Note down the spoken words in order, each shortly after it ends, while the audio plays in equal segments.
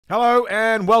Hello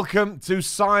and welcome to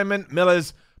Simon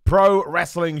Miller's Pro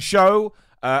Wrestling Show.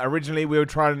 Originally, we were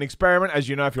trying an experiment, as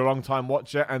you know if you're a long-time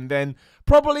watcher, and then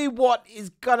probably what is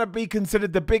going to be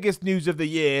considered the biggest news of the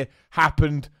year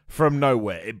happened from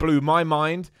nowhere. It blew my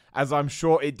mind, as I'm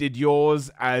sure it did yours,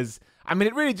 it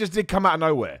really just did come out of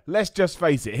nowhere. Let's just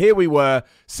face it. Here we were,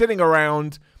 sitting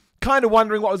around, kind of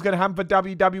wondering what was going to happen for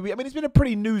WWE. It's been a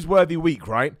pretty newsworthy week,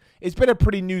 right? It's been a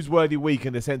pretty newsworthy week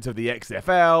in the sense of the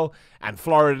XFL and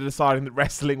Florida deciding that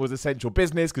wrestling was essential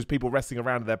business because people wrestling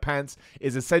around in their pants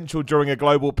is essential during a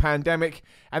global pandemic.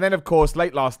 And then, of course,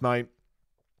 late last night,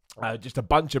 just a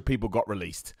bunch of people got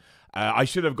released. I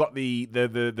should have got the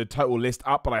total list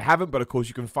up, but I haven't. But, of course,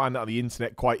 you can find that on the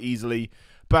internet quite easily.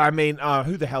 But,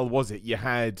 who the hell was it? You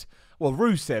had...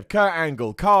 Rusev, Kurt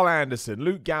Angle, Karl Anderson,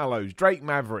 Luke Gallows, Drake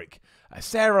Maverick,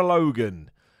 Sarah Logan,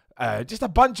 just a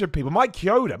bunch of people. Mike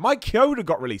Chioda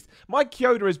got released. Mike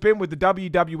Chioda has been with the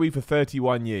WWE for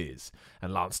 31 years.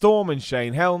 And Lance Storm and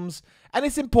Shane Helms. And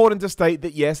it's important to state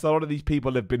that, yes, a lot of these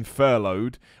people have been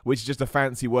furloughed, which is just a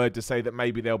fancy word to say that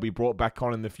maybe they'll be brought back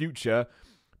on in the future.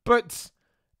 But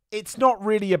it's not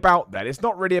really about that. It's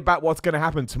not really about what's going to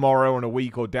happen tomorrow or in a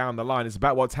week or down the line. It's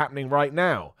about what's happening right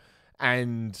now.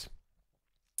 And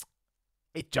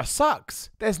it just sucks.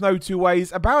 There's no two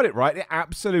ways about it, right? It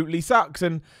absolutely sucks.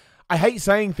 And I hate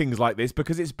saying things like this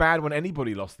because it's bad when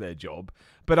anybody lost their job.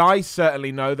 But I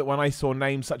certainly know that when I saw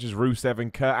names such as Rusev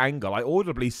and Kurt Angle, I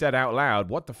audibly said out loud,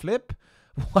 what the flip?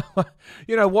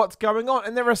 What's going on?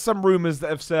 And there are some rumors that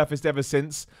have surfaced ever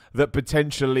since that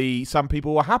potentially some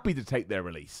people were happy to take their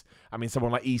release.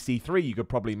 Someone like EC3, you could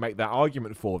probably make that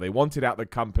argument for. They wanted out the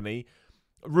company.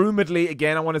 Rumoredly,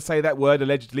 again, I want to say that word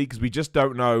allegedly because we just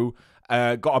don't know,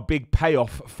 got a big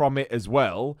payoff from it as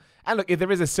well. And look, if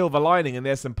there is a silver lining and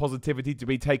there's some positivity to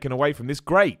be taken away from this,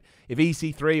 great. If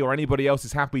EC3 or anybody else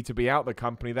is happy to be out the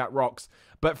company, that rocks.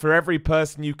 But for every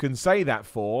person you can say that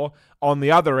for, on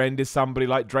the other end is somebody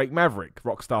like Drake Maverick,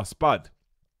 Rockstar Spud.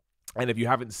 And if you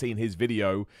haven't seen his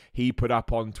video he put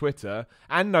up on Twitter,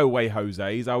 and No Way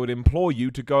Jose's, I would implore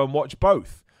you to go and watch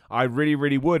both. I really,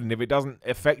 really would. And if it doesn't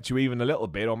affect you even a little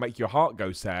bit or make your heart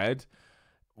go sad,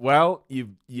 well,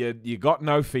 you got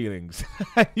no feelings.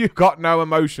 You've got no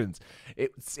emotions.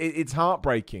 It's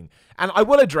heartbreaking. And I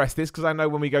will address this because I know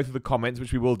when we go through the comments,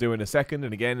 which we will do in a second.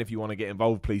 And again, if you want to get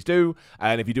involved, please do.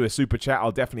 And if you do a super chat,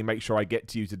 I'll definitely make sure I get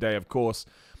to you today, of course.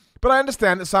 But I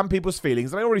understand that some people's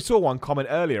feelings, and I already saw one comment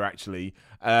earlier actually,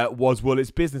 was, well,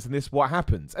 it's business and this is what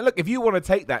happens. And look, if you want to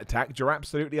take that tact, you're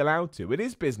absolutely allowed to. It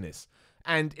is business.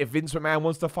 And if Vince McMahon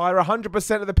wants to fire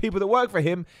 100% of the people that work for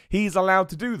him, he's allowed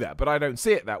to do that. But I don't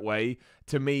see it that way.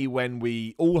 To me, when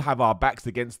we all have our backs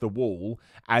against the wall,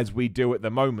 as we do at the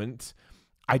moment,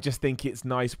 I just think it's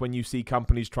nice when you see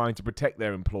companies trying to protect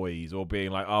their employees or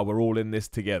being like, oh, we're all in this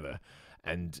together.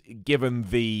 And given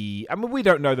we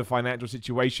don't know the financial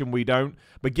situation,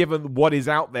 but given what is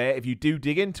out there, if you do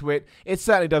dig into it, it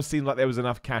certainly does seem like there was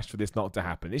enough cash for this not to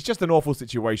happen. It's just an awful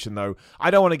situation, though.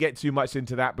 I don't want to get too much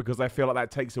into that because I feel like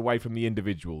that takes away from the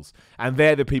individuals. And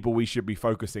they're the people we should be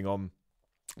focusing on.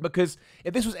 Because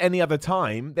if this was any other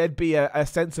time, there'd be a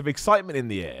sense of excitement in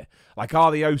the air. Like,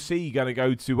 are the OC going to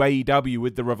go to AEW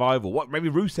with the revival? Maybe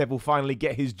Rusev will finally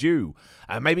get his due.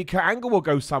 Maybe Kurt Angle will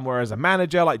go somewhere as a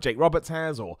manager like Jake Roberts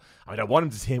has. Or I don't want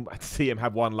him to see him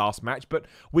have one last match. But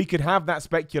we could have that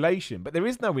speculation. But there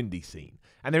is no indie scene.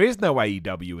 And there is no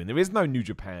AEW. And there is no New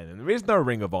Japan. And there is no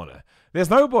Ring of Honor. There's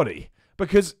nobody.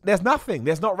 Because there's nothing.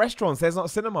 There's not restaurants. There's not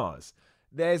cinemas.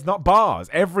 There's not bars.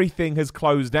 Everything has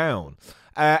closed down.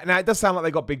 Now, it does sound like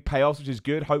they got big payoffs, which is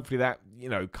good. Hopefully that,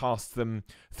 casts them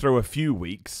through a few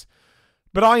weeks.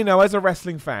 But I know as a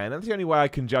wrestling fan, and that's the only way I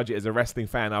can judge it as a wrestling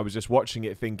fan, I was just watching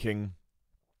it thinking,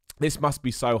 this must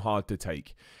be so hard to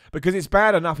take. Because it's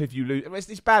bad enough if you lose.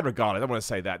 It's bad regardless. I don't want to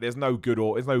say that. There's no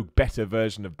better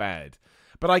version of bad.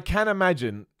 But I can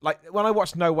imagine, like, when I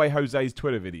watched No Way Jose's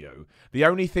Twitter video, the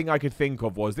only thing I could think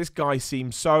of was this guy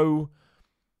seemed so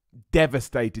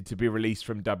devastated to be released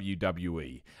from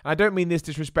WWE. And I don't mean this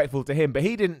disrespectful to him, but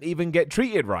he didn't even get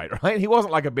treated right? He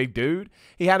wasn't like a big dude.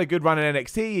 He had a good run in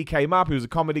NXT. He came up. He was a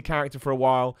comedy character for a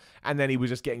while. And then he was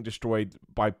just getting destroyed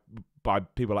by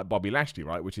people like Bobby Lashley,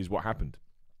 right? Which is what happened,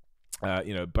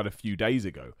 but a few days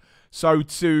ago. So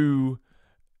to,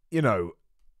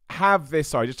 have this...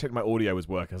 Sorry, I just checked my audio was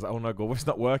working. I was like, oh no, God, it's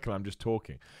not working. I'm just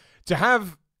talking. To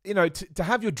have, to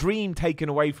have your dream taken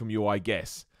away from you, I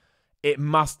guess, it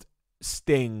must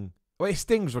sting. Well, it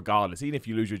stings regardless. Even if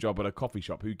you lose your job at a coffee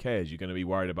shop, who cares? You're going to be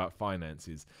worried about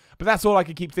finances. But that's all I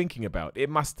can keep thinking about. It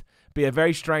must be a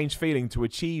very strange feeling to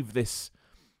achieve this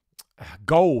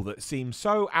goal that seems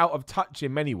so out of touch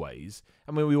in many ways.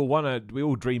 I mean, we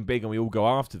all dream big and we all go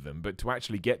after them, but to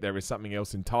actually get there is something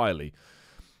else entirely.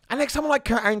 And like someone like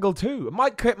Kurt Angle too.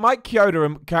 Mike Chioda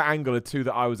and Kurt Angle are two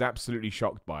that I was absolutely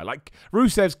shocked by. Like,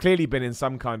 Rusev's clearly been in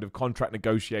some kind of contract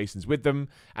negotiations with them,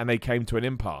 and they came to an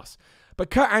impasse. But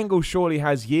Kurt Angle surely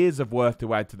has years of worth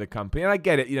to add to the company. And I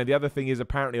get it. You know, the other thing is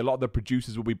apparently a lot of the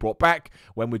producers will be brought back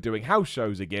when we're doing house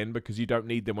shows again, because you don't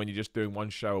need them when you're just doing one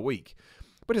show a week.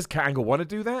 But does Kurt Angle want to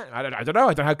do that? I don't know. I don't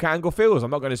know how Kurt Angle feels.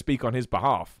 I'm not going to speak on his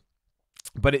behalf.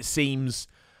 But it seems,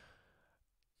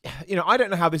 you know, I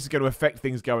don't know how this is going to affect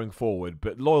things going forward,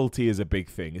 but loyalty is a big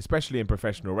thing, especially in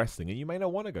professional wrestling, and you may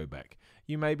not want to go back.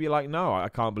 You may be like, no, I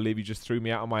can't believe you just threw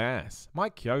me out of my ass.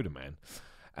 Mike Chioda, man.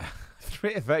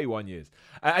 31 years.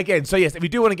 Again, so yes, if you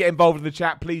do want to get involved in the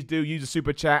chat, please do use a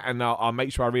super chat, and I'll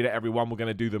make sure I read it everyone. We're going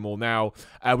to do them all now.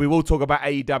 We will talk about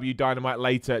AEW Dynamite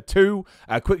later too.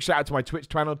 Quick shout out to my Twitch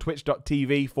channel,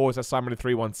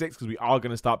 twitch.tv/Simon316, because we are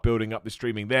going to start building up the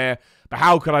streaming there. But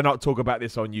how could I not talk about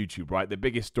this on YouTube, right? The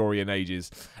biggest story in ages.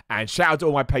 And shout out to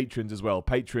all my patrons as well,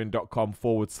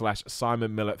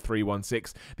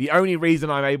 patreon.com/SimonMiller316. The only reason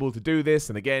I'm able to do this,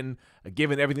 and again,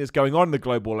 given everything that's going on in the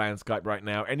global landscape right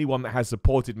now, anyone that has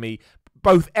supported me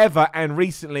both ever and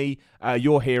recently,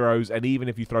 your heroes. And even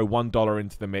if you throw $1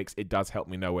 into the mix, it does help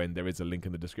me no end. There is a link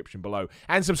in the description below.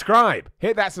 And subscribe.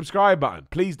 Hit that subscribe button.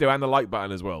 Please do. And the like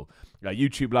button as well.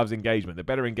 YouTube loves engagement. The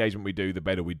better engagement we do, the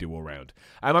better we do all round.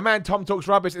 My man Tom Talks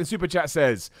Rubbish in Super Chat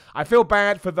says, I feel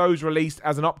bad for those released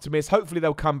as an optimist. Hopefully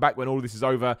they'll come back when all this is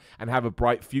over and have a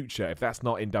bright future, if that's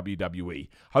not in WWE.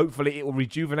 Hopefully it will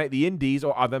rejuvenate the indies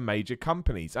or other major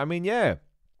companies. I mean, yeah.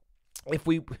 If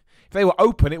they were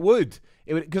open, it would.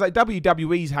 Because like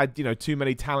WWE's had, you know, too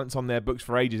many talents on their books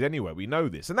for ages anyway. We know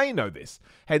this, and they know this.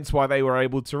 Hence why they were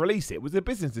able to release it. It was a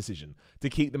business decision to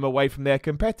keep them away from their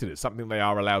competitors, something they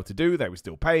are allowed to do. They were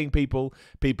still paying people.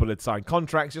 People had signed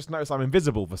contracts. Just notice I'm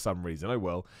invisible for some reason. Oh,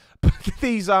 well. But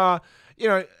these are, you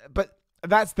know, but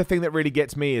that's the thing that really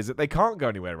gets me, is that they can't go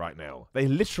anywhere right now. They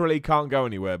literally can't go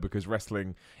anywhere because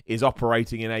wrestling is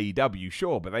operating in AEW,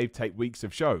 sure, but they take weeks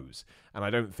of shows. And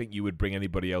I don't think you would bring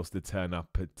anybody else to turn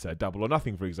up at Double or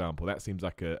Nothing, for example. That seems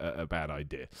like a bad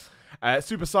idea.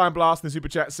 Super Saiyan Blast in the Super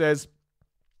Chat says,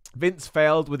 Vince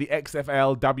failed with the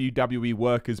XFL WWE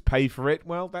workers pay for it.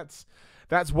 Well, that's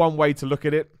one way to look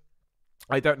at it.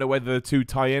 I don't know whether the two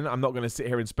tie in. I'm not going to sit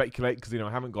here and speculate because, you know,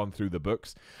 I haven't gone through the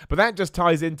books. But that just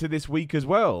ties into this week as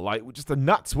well. Like, just a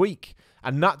nuts week.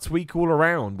 A nuts week all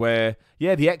around where,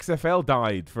 yeah, the XFL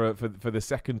died for the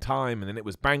second time, and then it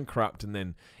was bankrupt, and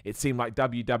then it seemed like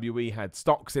WWE had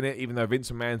stocks in it, even though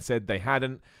Vince McMahon said they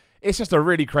hadn't. It's just a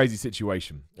really crazy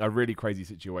situation. A really crazy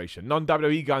situation.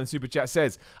 Non-WWE guy in Super Chat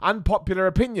says, unpopular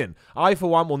opinion. I, for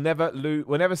one, will never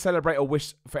celebrate or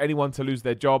wish for anyone to lose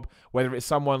their job, whether it's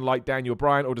someone like Daniel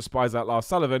Bryan or despise like Lars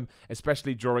Sullivan,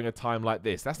 especially during a time like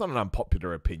this. That's not an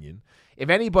unpopular opinion. If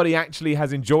anybody actually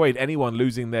has enjoyed anyone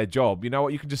losing their job, you know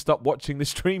what? You can just stop watching the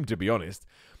stream, to be honest.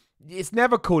 It's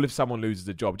never cool if someone loses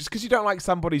a job. Just because you don't like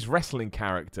somebody's wrestling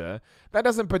character, that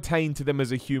doesn't pertain to them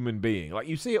as a human being. Like,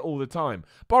 you see it all the time.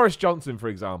 Boris Johnson, for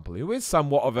example, who is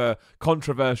somewhat of a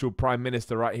controversial prime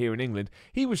minister right here in England,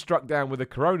 he was struck down with a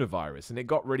coronavirus, and it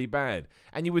got really bad.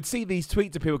 And you would see these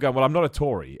tweets of people going, well, I'm not a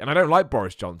Tory, and I don't like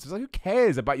Boris Johnson. It's like, who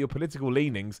cares about your political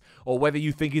leanings or whether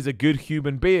you think he's a good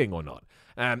human being or not?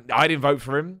 I didn't vote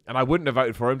for him, and I wouldn't have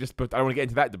voted for him. But I don't want to get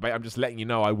into that debate. I'm just letting you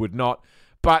know I would not.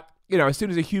 But, you know, as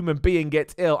soon as a human being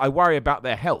gets ill, I worry about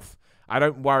their health. I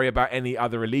don't worry about any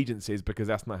other allegiances because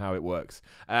that's not how it works.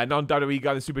 Non-WWE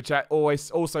guy in the Super Chat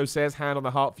always also says, hand on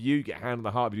the heart for you. You get hand on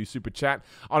the heart if you do Super Chat.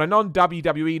 On a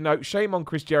non-WWE note, shame on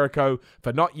Chris Jericho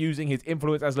for not using his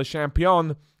influence as Le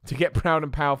Champion to get Proud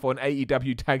and Powerful an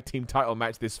AEW Tag Team title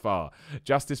match this far.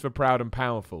 Justice for Proud and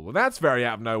Powerful. Well, that's very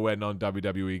out of nowhere,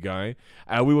 non-WWE guy.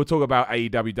 We will talk about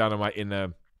AEW Dynamite in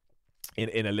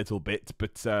a little bit,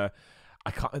 but I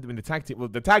can't. I mean, the tag team. Well,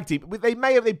 the tag team.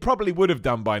 They probably would have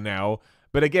done by now.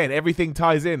 But again, everything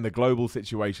ties in, the global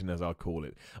situation, as I'll call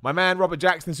it. My man Robert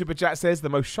Jackson Super Chat says the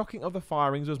most shocking of the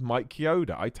firings was Mike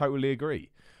Chioda. I totally agree.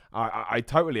 I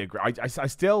totally agree. I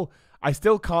still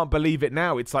can't believe it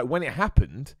now. It's like when it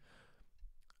happened,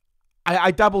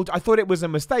 I thought it was a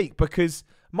mistake because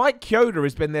Mike Chioda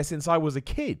has been there since I was a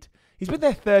kid. He's been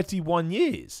there 31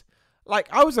 years. Like,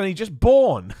 I was only just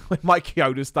born when Mike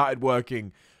Chioda started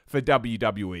working for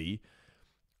WWE.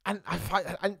 And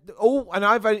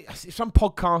I've only some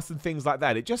podcasts and things like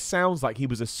that. It just sounds like he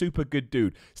was a super good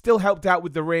dude. Still helped out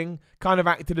with the ring, kind of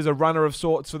acted as a runner of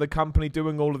sorts for the company,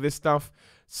 doing all of this stuff.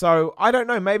 So I don't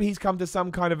know. Maybe he's come to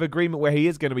some kind of agreement where he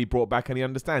is going to be brought back and he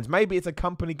understands. Maybe it's a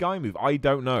company guy move. I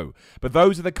don't know. But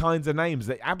those are the kinds of names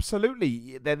that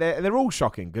absolutely they're all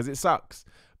shocking because it sucks.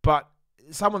 But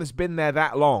someone that's been there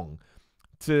that long,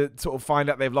 to sort of find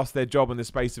out they've lost their job in the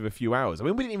space of a few hours. I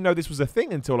mean, we didn't even know this was a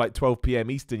thing until like 12 p.m.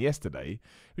 Eastern yesterday.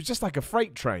 It was just like a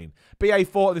freight train.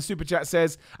 BA4, the super chat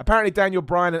says, apparently Daniel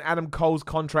Bryan and Adam Cole's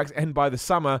contracts end by the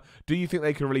summer. Do you think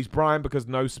they can release Bryan because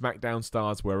no SmackDown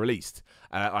stars were released?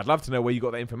 I'd love to know where you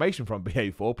got that information from,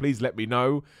 BA4. Please let me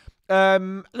know.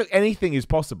 Look, anything is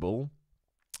possible.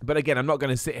 But again, I'm not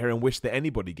going to sit here and wish that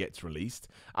anybody gets released.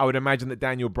 I would imagine that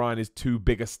Daniel Bryan is too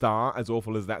big a star, as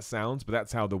awful as that sounds, but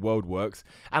that's how the world works.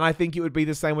 And I think it would be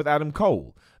the same with Adam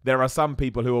Cole. There are some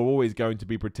people who are always going to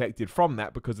be protected from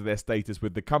that because of their status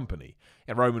with the company.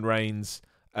 And Roman Reigns,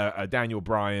 Daniel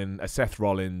Bryan, Seth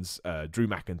Rollins, Drew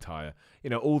McIntyre. You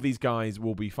know, all these guys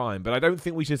will be fine. But I don't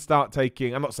think we should start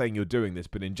taking... I'm not saying you're doing this,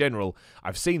 but in general,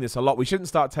 I've seen this a lot. We shouldn't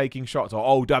start taking shots or,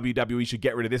 oh, WWE should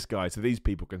get rid of this guy so these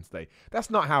people can stay. That's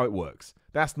not how it works.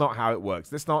 That's not how it works.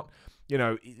 That's not... You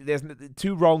know, there's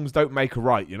two wrongs don't make a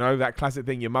right. You know, that classic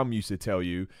thing your mum used to tell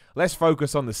you. Let's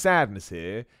focus on the sadness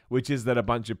here, which is that a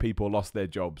bunch of people lost their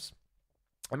jobs.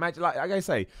 Imagine, like I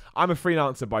say, I'm a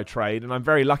freelancer by trade, and I'm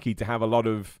very lucky to have a lot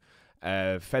of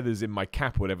feathers in my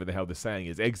cap, whatever the hell the saying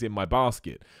is, eggs in my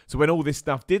basket. So when all this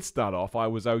stuff did start off, I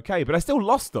was okay, but I still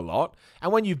lost a lot.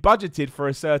 And when you've budgeted for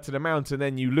a certain amount and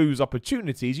then you lose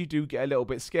opportunities, you do get a little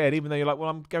bit scared, even though you're like,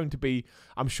 well,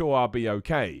 I'm sure I'll be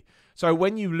okay. So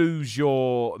when you lose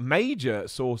your major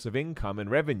source of income and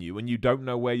revenue and you don't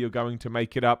know where you're going to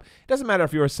make it up, it doesn't matter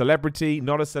if you're a celebrity,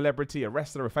 not a celebrity, a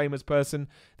wrestler, a famous person.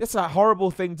 That's a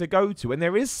horrible thing to go to. And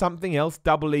there is something else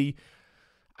doubly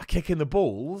a kick in the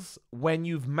balls when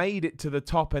you've made it to the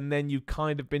top and then you've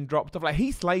kind of been dropped off. Like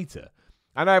Heath Slater.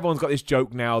 I know everyone's got this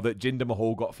joke now that Jinder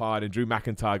Mahal got fired and Drew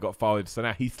McIntyre got fired, so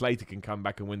now Heath Slater can come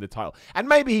back and win the title. And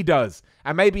maybe he does.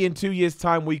 And maybe in 2 years'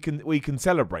 time we can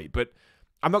celebrate. But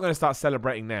I'm not going to start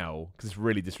celebrating now because it's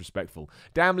really disrespectful.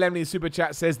 Damn Lemley Super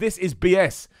Chat says, this is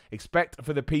BS. Expect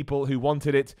for the people who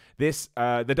wanted it. The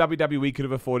WWE could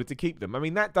have afforded to keep them. I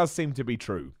mean, that does seem to be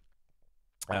true.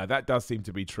 That does seem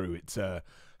to be true. It's,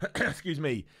 excuse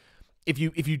me, if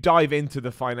you dive into the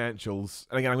financials,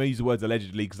 and again, I'm going to use the words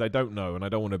allegedly because I don't know, and I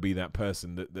don't want to be that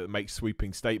person that makes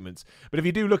sweeping statements. But if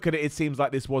you do look at it, it seems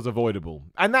like this was avoidable.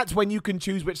 And that's when you can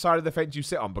choose which side of the fence you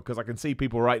sit on, because I can see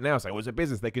people right now saying, well, it's a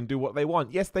business, they can do what they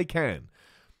want. Yes, they can.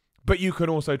 But you can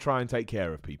also try and take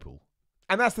care of people.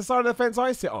 And that's the side of the fence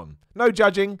I sit on. No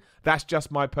judging. That's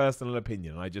just my personal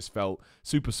opinion. I just felt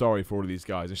super sorry for all of these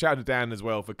guys. And shout out to Dan as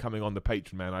well for coming on the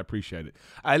Patreon, man. I appreciate it.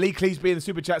 Lee Cleesby in the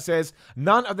Super Chat says,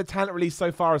 none of the talent released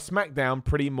so far is SmackDown.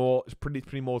 Pretty more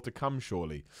to come,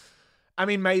 surely. I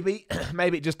mean, maybe.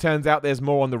 Maybe it just turns out there's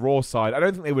more on the Raw side. I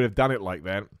don't think they would have done it like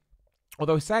that.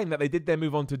 Although saying that they did their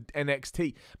move on to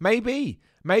NXT. Maybe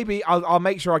I'll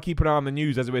make sure I keep an eye on the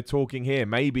news as we're talking here.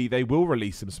 Maybe they will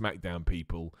release some SmackDown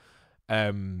people.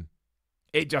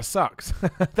 It just sucks.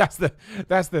 That's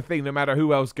the thing. No matter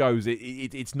who else goes,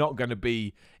 it's not going to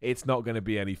be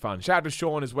any fun. Shout out to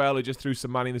Sean as well, who just threw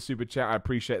some money in the super chat. I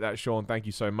appreciate that, Sean. Thank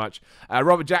you so much.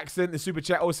 Robert Jackson, the super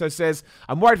chat also says,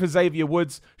 I'm worried for Xavier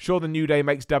Woods. Sure, the New Day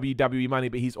makes WWE money,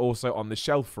 but he's also on the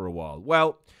shelf for a while.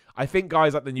 Well, I think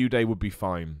guys like the New Day would be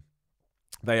fine.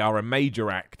 They are a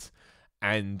major act.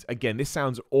 And again, this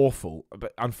sounds awful,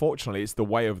 but unfortunately, it's the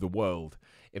way of the world.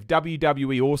 If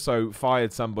WWE also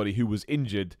fired somebody who was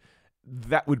injured,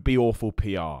 that would be awful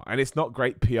PR. And it's not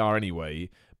great PR anyway,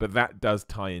 but that does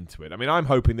tie into it. I mean, I'm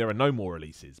hoping there are no more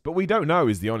releases, but we don't know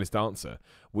is the honest answer.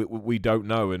 We don't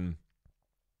know, and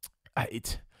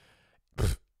it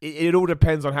all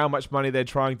depends on how much money they're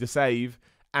trying to save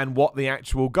and what the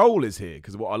actual goal is here.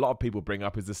 Because what a lot of people bring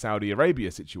up is the Saudi Arabia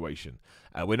situation.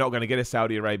 We're not going to get a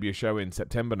Saudi Arabia show in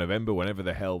September, November, whenever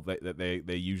the hell they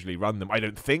usually run them. I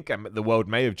don't think. The world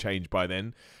may have changed by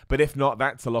then. But if not,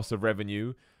 that's a loss of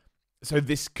revenue. So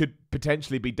this could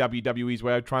potentially be WWE's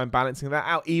way of trying balancing that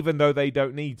out, even though they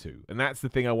don't need to. And that's the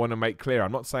thing I want to make clear.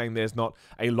 I'm not saying there's not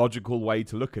a logical way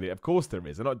to look at it. Of course there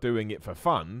is. They're not doing it for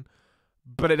fun,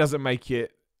 but it doesn't make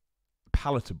it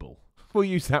palatable. We'll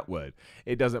use that word.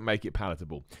 It doesn't make it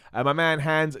palatable. My man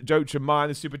Hans Joachim in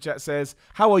the super chat says,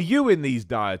 how are you in these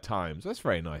dire times? That's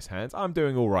very nice, Hans. I'm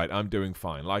doing all right. I'm doing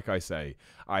fine. Like I say,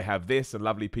 I have this and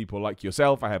lovely people like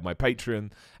yourself. I have my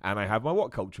Patreon and I have my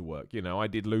What Culture work. You know, I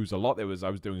did lose a lot. I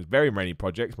was doing very many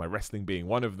projects, my wrestling being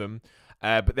one of them.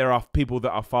 But there are people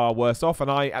that are far worse off, and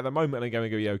I, at the moment, am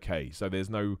going to be okay. So there's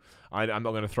no, I'm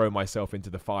not going to throw myself into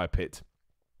the fire pit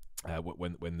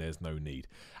when there's no need.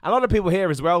 A lot of people here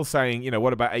as well saying, you know,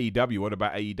 what about AEW? What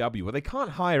about AEW? Well, they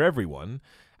can't hire everyone,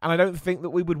 and I don't think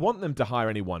that we would want them to hire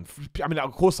anyone. I mean,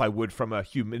 of course I would from a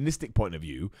humanistic point of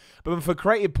view, but from a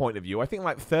creative point of view, I think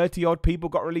like 30-odd people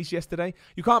got released yesterday.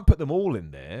 You can't put them all in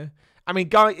there. I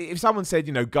mean, if someone said,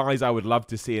 you know, guys, I would love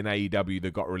to see an AEW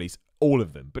that got released, all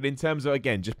of them. But in terms of,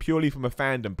 again, just purely from a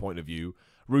fandom point of view,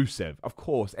 Rusev, of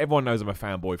course, everyone knows I'm a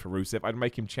fanboy for Rusev. I'd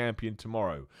make him champion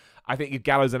tomorrow. I think if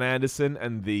Gallows and Anderson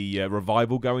and the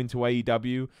Revival go into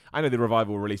AEW, I know the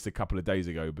Revival released a couple of days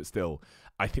ago, but still,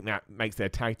 I think that makes their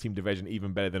tag team division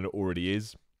even better than it already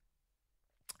is.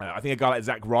 I think a guy like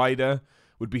Zack Ryder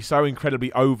would be so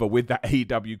incredibly over with that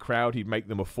AEW crowd, he'd make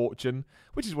them a fortune,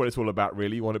 which is what it's all about,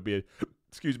 really. You want to be a...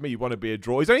 Excuse me, you want to be a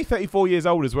draw. He's only 34 years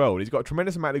old as well. He's got a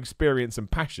tremendous amount of experience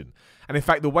and passion. And in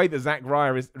fact, the way that Zack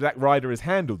Ryder has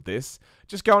handled this,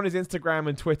 just go on his Instagram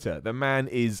and Twitter. The man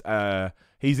is,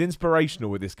 he's inspirational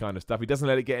with this kind of stuff. He doesn't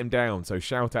let it get him down. So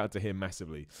shout out to him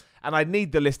massively. And I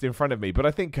need the list in front of me, but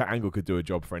I think Kurt Angle could do a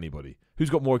job for anybody. Who's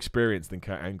got more experience than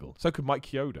Kurt Angle? So could Mike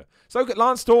Chioda. So could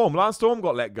Lance Storm. Lance Storm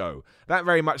got let go. That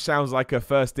very much sounds like a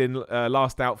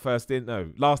last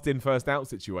in, first out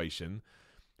situation.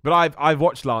 But I've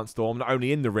watched Lance Storm, not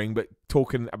only in the ring, but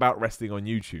talking about wrestling on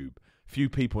YouTube. Few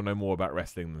people know more about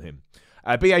wrestling than him.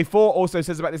 BA4 also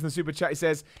says about this in the super chat. He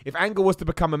says, if Angle was to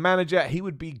become a manager, he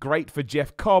would be great for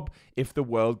Jeff Cobb if the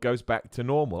world goes back to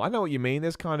normal. I know what you mean.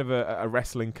 There's kind of a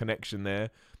wrestling connection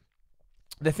there.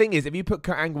 The thing is, if you put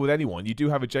Kurt Angle with anyone, you do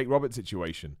have a Jake Roberts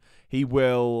situation. He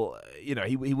will, you know,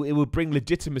 he will bring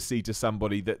legitimacy to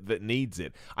somebody that needs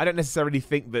it. I don't necessarily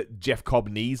think that Jeff Cobb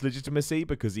needs legitimacy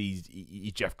because he's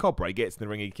Jeff Cobb, right? He gets in the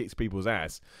ring, he kicks people's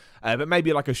ass. But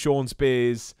maybe like a Sean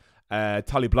Spears,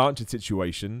 Tully Blanchard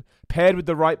situation, paired with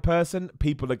the right person,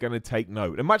 people are going to take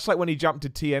note. And much like when he jumped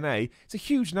to TNA, it's a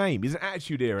huge name. He's an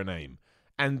Attitude Era name.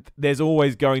 And there's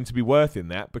always going to be worth in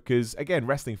that because, again,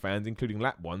 wrestling fans, including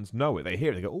lap ones, know it. They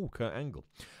hear it. They go, oh, Kurt Angle.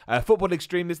 Football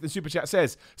Extremist, the super chat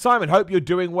says, Simon, hope you're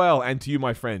doing well. And to you,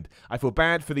 my friend, I feel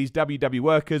bad for these WWE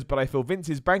workers, but I feel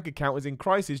Vince's bank account is in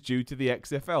crisis due to the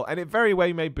XFL. And it very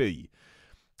well may be.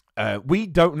 We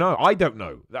don't know. I don't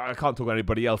know. I can't talk about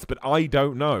anybody else, but I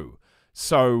don't know.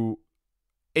 So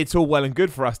it's all well and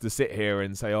good for us to sit here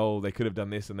and say, oh, they could have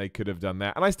done this and they could have done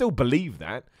that. And I still believe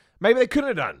that. Maybe they couldn't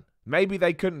have done. Maybe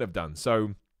they couldn't have done.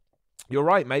 So you're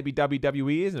right. Maybe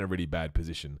WWE is in a really bad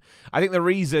position. I think the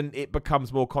reason it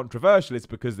becomes more controversial is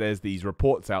because there's these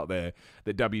reports out there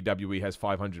that WWE has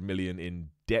 $500 million in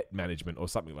debt management or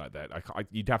something like that.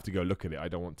 You'd have to go look at it. I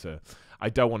don't want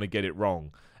to get it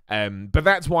wrong. But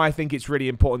that's why I think it's really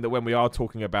important that when we are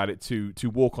talking about it to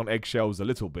walk on eggshells a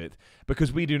little bit,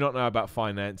 because we do not know about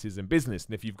finances and business.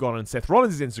 And if you've gone on Seth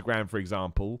Rollins' Instagram, for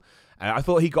example, I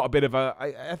thought he got a bit of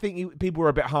I think people were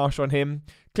a bit harsh on him.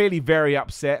 Clearly very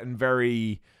upset and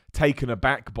very taken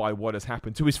aback by what has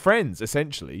happened to his friends,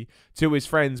 essentially, to his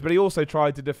friends. But he also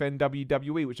tried to defend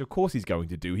WWE, which of course he's going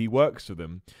to do. He works for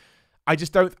them. I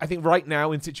think right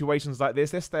now in situations like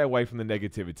this, let's stay away from the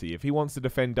negativity. If he wants to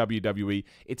defend WWE,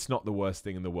 it's not the worst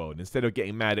thing in the world. Instead of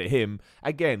getting mad at him,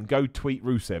 again, go tweet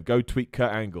Rusev, go tweet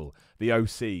Kurt Angle, the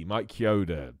OC, Mike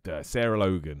Chioda, Sarah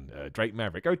Logan, Drake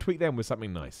Maverick. Go tweet them with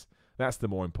something nice. That's the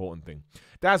more important thing.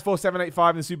 Daz4785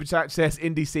 in the super chat says,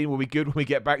 indie scene will be good when we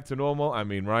get back to normal. I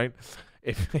mean, right?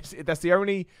 If that's the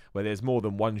only... Well, there's more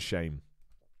than one shame.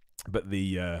 But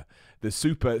the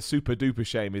super duper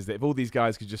shame is that if all these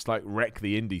guys could just like wreck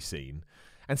the indie scene,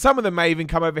 and some of them may even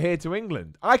come over here to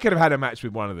England, I could have had a match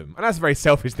with one of them, and that's a very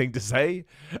selfish thing to say,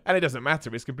 and it doesn't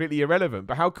matter, it's completely irrelevant.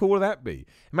 But how cool would that be?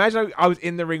 Imagine I was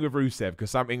in the ring with Rusev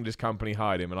because some English company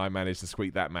hired him, and I managed to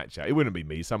squeak that match out. It wouldn't be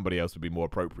me; somebody else would be more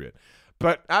appropriate.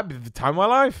 But that'd be the time of my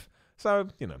life. So,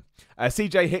 you know.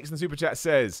 CJ Hicks in the super chat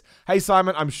says, hey,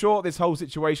 Simon, I'm sure this whole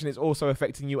situation is also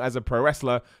affecting you as a pro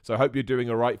wrestler, so I hope you're doing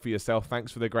all right for yourself.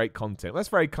 Thanks for the great content. That's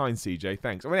very kind, CJ.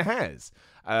 Thanks. I mean, it has.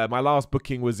 My last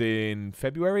booking was in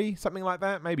February, something like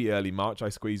that. Maybe early March, I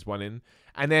squeezed one in.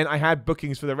 And then I had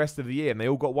bookings for the rest of the year, and they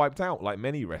all got wiped out, like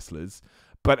many wrestlers.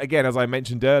 But again, as I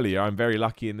mentioned earlier, I'm very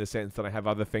lucky in the sense that I have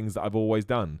other things that I've always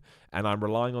done, and I'm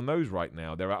relying on those right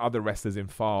now. There are other wrestlers in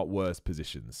far worse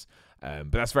positions.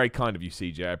 But that's very kind of you,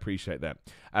 CJ. I appreciate that.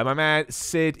 My man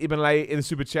Sid Ibn Lay in the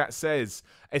super chat says,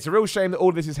 it's a real shame that all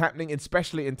of this is happening,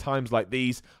 especially in times like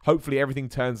these. Hopefully everything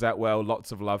turns out well.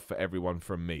 Lots of love for everyone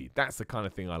from me. That's the kind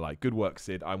of thing I like. Good work,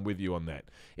 Sid. I'm with you on that.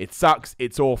 It sucks.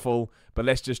 It's awful. But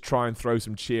let's just try and throw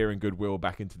some cheer and goodwill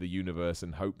back into the universe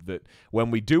and hope that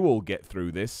when we do all get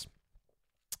through this,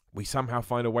 we somehow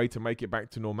find a way to make it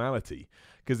back to normality.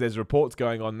 Because there's reports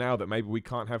going on now that maybe we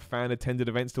can't have fan-attended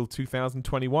events till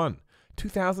 2021.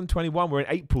 2021. We're in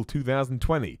April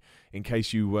 2020. In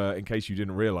case you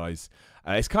didn't realize,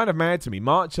 it's kind of mad to me.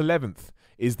 March 11th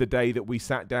is the day that we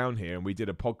sat down here and we did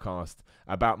a podcast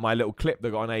about my little clip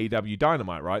that got on AEW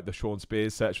Dynamite, right? The Sean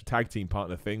Spears search for tag team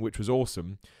partner thing, which was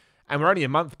awesome. And we're only a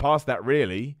month past that,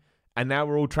 really. And now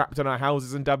we're all trapped in our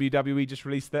houses and WWE just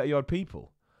released 30-odd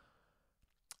people.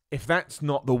 If that's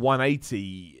not the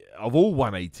 180 of all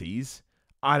 180s,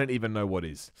 I don't even know what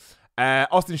is.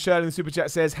 Austin Shirley in the Super Chat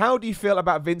says, how do you feel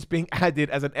about Vince being added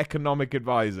as an economic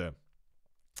advisor?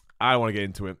 I don't want to get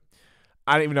into it.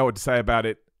 I don't even know what to say about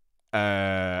it.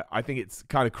 I think it's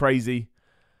kind of crazy.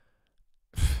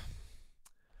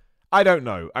 I don't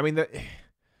know. I mean,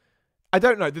 I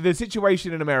don't know. The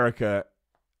situation in America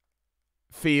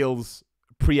feels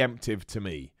preemptive to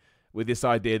me with this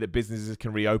idea that businesses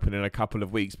can reopen in a couple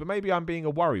of weeks. But maybe I'm being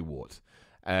a worrywart.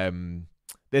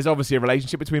 There's obviously a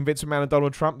relationship between Vince McMahon and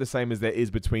Donald Trump, the same as there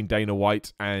is between Dana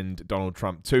White and Donald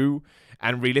Trump too.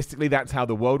 And realistically, that's how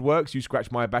the world works. You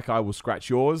scratch my back, I will scratch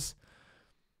yours.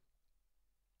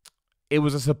 It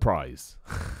was a surprise.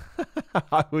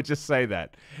 I would just say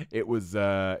that. It was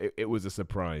a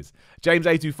surprise.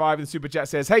 James825 in the Super Chat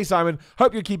says, hey, Simon,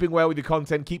 hope you're keeping well with your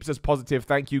content. Keeps us positive.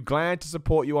 Thank you. Glad to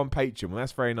support you on Patreon. Well,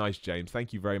 that's very nice, James.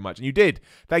 Thank you very much. And you did.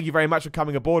 Thank you very much for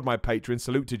coming aboard, my patron.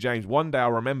 Salute to James. One day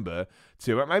I'll remember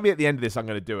to, maybe at the end of this I'm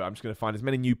going to do it. I'm just going to find as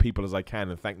many new people as I can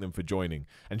and thank them for joining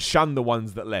and shun the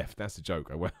ones that left. That's a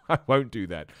joke. I won't do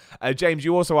that. James,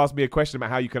 you also asked me a question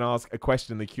about how you can ask a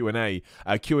question in the Q&A.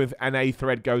 Q&A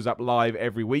thread goes up live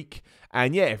every week.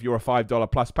 And yeah, if you're a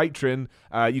 $5 plus patron,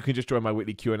 you can just join my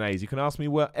weekly Q&As. You can ask me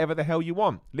whatever the hell you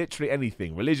want. Literally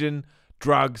anything. Religion,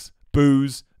 drugs,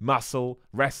 booze, muscle,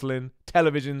 wrestling,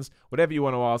 televisions, whatever you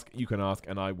want to ask, you can ask,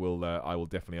 and I will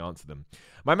definitely answer them.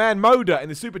 My man Moda in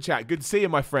the Super Chat. Good to see you,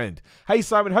 my friend. Hey,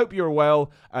 Simon, hope you're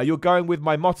well. You're going with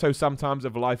my motto sometimes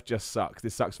of life just sucks.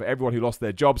 This sucks for everyone who lost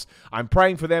their jobs. I'm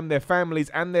praying for them, their families,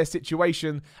 and their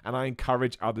situation, and I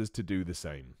encourage others to do the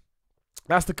same.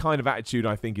 That's the kind of attitude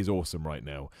I think is awesome right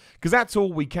now, because that's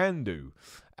all we can do.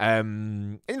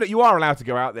 And look, you are allowed to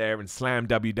go out there and slam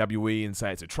WWE and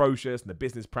say it's atrocious and the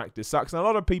business practice sucks, and a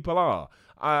lot of people are.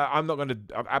 I'm not going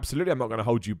to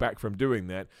hold you back from doing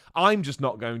that. I'm just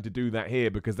not going to do that here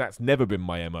because that's never been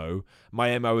my MO.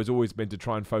 My MO has always been to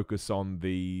try and focus on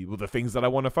the things that I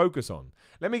want to focus on.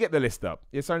 Let me get the list up.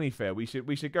 It's only fair. We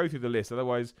should go through the list.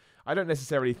 Otherwise, I don't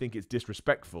necessarily think it's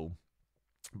disrespectful,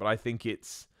 but I think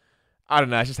it's, I don't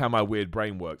know, it's just how my weird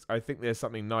brain works. I think there's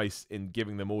something nice in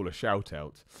giving them all a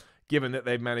shout-out, given that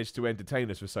they've managed to entertain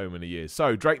us for so many years.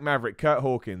 So, Drake Maverick, Curt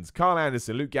Hawkins, Karl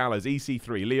Anderson, Luke Gallows,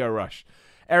 EC3, Leo Rush,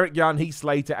 Eric Young, Heath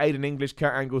Slater, Aiden English,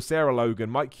 Kurt Angle, Sarah Logan,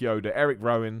 Mike Chioda, Eric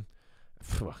Rowan,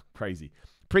 crazy,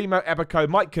 Primo Epico,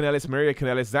 Mike Kanellis, Maria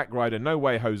Kanellis, Zack Ryder, No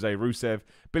Way Jose, Rusev,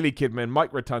 Billy Kidman,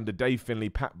 Mike Rotunda, Dave Finley,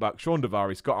 Pat Buck, Sean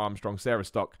Devari, Scott Armstrong, Sarah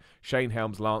Stock, Shane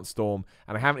Helms, Lance Storm,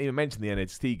 and I haven't even mentioned the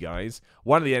NXT guys.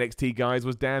 One of the NXT guys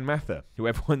was Dan Mather, who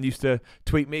everyone used to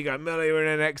tweet me going, Millie, you're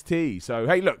in NXT. So,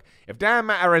 hey, look, if Dan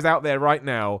Mather is out there right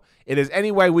now, if there's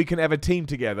any way we can ever team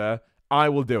together, I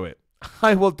will do it.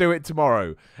 I will do it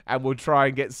tomorrow, and we'll try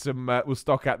and get some, we'll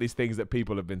stock out these things that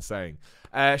people have been saying.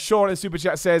 Sean in Super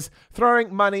Chat says,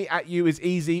 throwing money at you is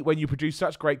easy when you produce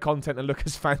such great content and look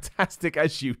as fantastic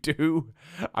as you do.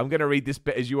 I'm going to read this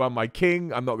bit as you are my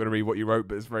king. I'm not going to read what you wrote,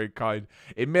 but it's very kind.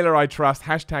 In Miller I trust,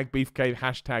 hashtag Beefcave,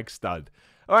 hashtag stud.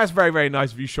 Oh, that's very, very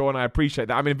nice of you, Sean. I appreciate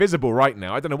that. I'm invisible right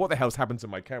now. I don't know what the hell's happened to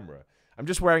my camera. I'm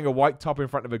just wearing a white top in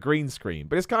front of a green screen,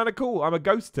 but it's kind of cool. I'm a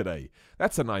ghost today.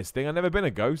 That's a nice thing. I've never been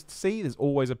a ghost. See, there's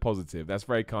always a positive. That's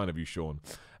very kind of you, Sean.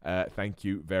 Thank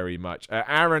you very much.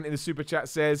 Aaron in the Super Chat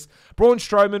says, Braun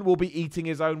Strowman will be eating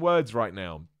his own words right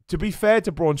now. To be fair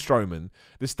to Braun Strowman,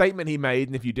 the statement he made,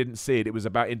 and if you didn't see it, it was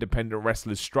about independent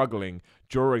wrestlers struggling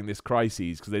during this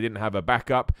crisis because they didn't have a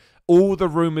backup. All the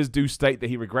rumors do state that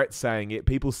he regrets saying it.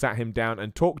 People sat him down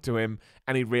and talked to him,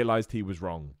 and he realized he was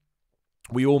wrong.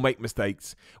 We all make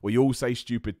mistakes. We all say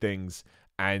stupid things.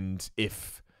 And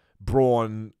if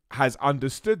Braun has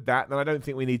understood that, then I don't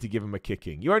think we need to give him a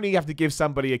kicking. You only have to give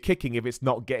somebody a kicking if it's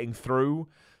not getting through.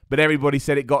 But everybody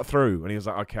said it got through. And he was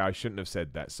like, okay, I shouldn't have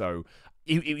said that. So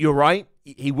you're right.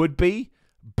 He would be.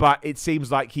 but it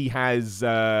seems like he has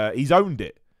he's owned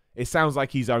it. It sounds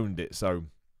like he's owned it. So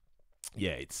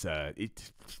yeah,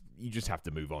 you just have to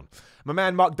move on. My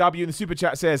man Mark W in the super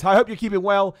chat says, I hope you're keeping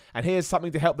well, and here's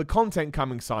something to help the content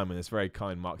coming, Simon. That's very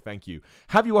kind, Mark. Thank you.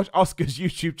 Have you watched Oscar's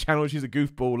YouTube channel? She's a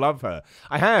goofball. Love her.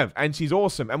 I have, and she's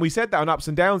awesome. And we said that on Ups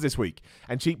and Downs this week.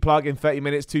 And cheap plug in 30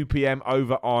 minutes, 2 p.m.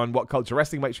 over on What Culture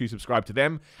Wrestling. Make sure you subscribe to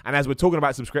them. And as we're talking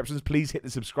about subscriptions, please hit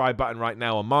the subscribe button right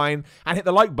now on mine, and hit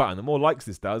the like button. The more likes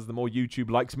this does, the more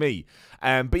YouTube likes me.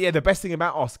 But yeah, the best thing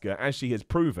about Oscar, as she has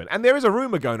proven, and there is a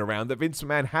rumor going around that Vince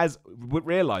McMahon has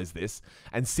realized this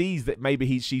and sees that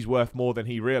maybe she's worth more than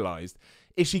he realized,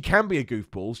 is she can be a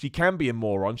goofball, she can be a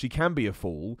moron, she can be a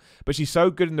fool, but she's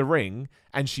so good in the ring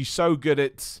and she's so good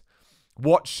at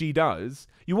what she does.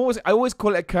 I always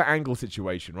call it a Kurt Angle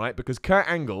situation, right? Because Kurt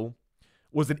Angle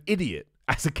was an idiot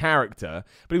as a character,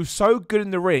 but he was so good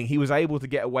in the ring, he was able to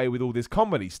get away with all this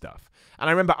comedy stuff. And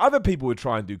I remember other people would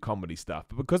try and do comedy stuff,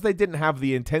 but because they didn't have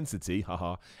the intensity,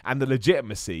 and the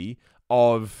legitimacy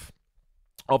of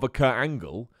a Kurt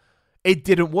Angle, it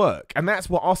didn't work. And that's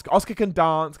what Oscar can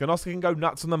dance, and Oscar can go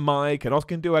nuts on the mic, and Oscar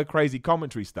can do her crazy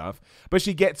commentary stuff, but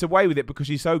she gets away with it because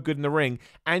she's so good in the ring,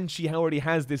 and she already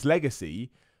has this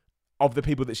legacy of the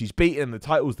people that she's beaten and the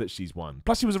titles that she's won.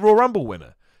 Plus, she was a Royal Rumble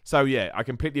winner. So, yeah, I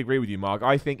completely agree with you, Mark.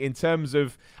 I think in terms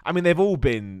of, I mean, they've all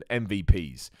been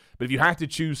MVPs, but if you had to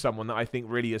choose someone that I think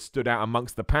really has stood out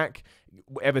amongst the pack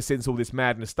ever since all this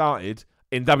madness started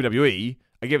in WWE,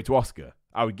 I give it to Oscar.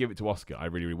 I would give it to Oscar. I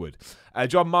really, really would.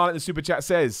 John Marlett in the super chat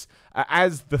says,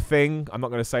 as the thing, I'm not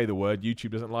going to say the word,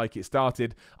 YouTube doesn't like it,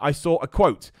 started, I saw a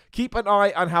quote, keep an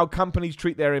eye on how companies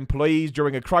treat their employees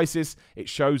during a crisis. It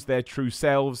shows their true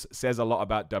selves, says a lot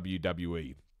about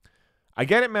WWE. I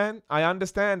get it, man. I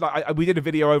understand. We did a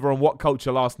video over on What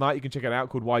Culture last night. You can check it out,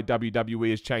 called Why WWE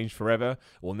Has Changed Forever.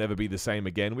 Will never be the same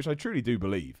again, which I truly do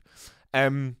believe.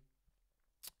 I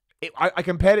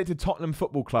compared it to Tottenham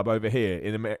Football Club over here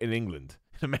in England.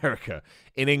 America,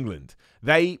 in England.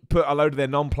 They put a load of their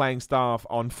non-playing staff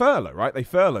on furlough, right? They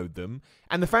furloughed them.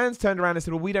 And the fans turned around and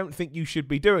said, well, we don't think you should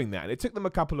be doing that. And it took them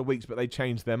a couple of weeks, but they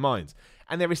changed their minds.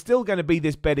 And there is still going to be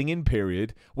this bedding in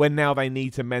period when now they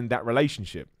need to mend that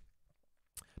relationship.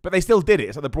 But they still did it.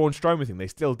 It's like the Braun Strowman thing. They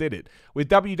still did it. With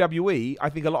WWE, I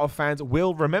think a lot of fans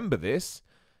will remember this,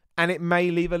 and it may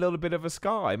leave a little bit of a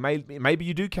scar. Maybe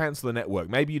you do cancel the network.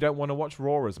 Maybe you don't want to watch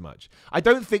Raw as much. I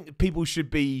don't think people should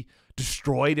be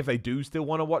destroyed if they do still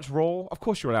want to watch Raw. Of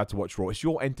course you're allowed to watch Raw. It's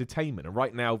your entertainment. And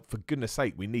right now, for goodness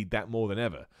sake, we need that more than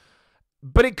ever.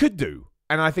 But it could do.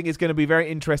 And I think it's going to be very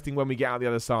interesting when we get out the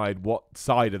other side, what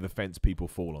side of the fence people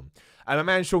fall on. And my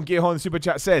man Sean Gearhorn in the Super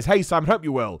Chat says, hey Simon, hope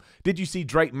you're well. Did you see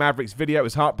Drake Maverick's video? It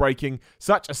was heartbreaking.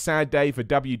 Such a sad day for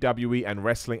WWE and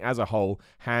wrestling as a whole.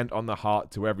 Hand on the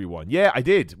heart to everyone. Yeah, I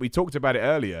did. We talked about it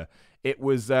earlier. It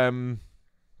was, you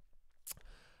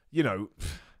know,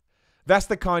 that's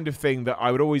the kind of thing that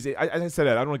I would always, as I said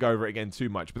earlier, I don't want to go over it again too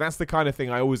much, but that's the kind of thing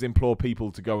I always implore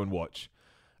people to go and watch.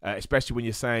 Especially when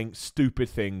you're saying stupid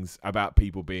things about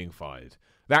people being fired.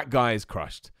 That guy is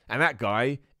crushed. And that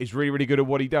guy is really, really good at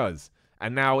what he does.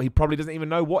 And now he probably doesn't even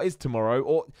know what is tomorrow.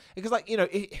 Or because, like, you know,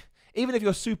 even if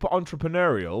you're super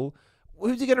entrepreneurial,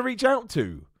 who's he going to reach out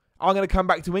to? I'm going to come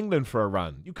back to England for a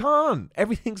run. You can't.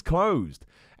 Everything's closed.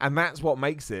 And that's what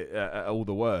makes it all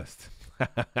the worst.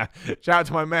 Shout out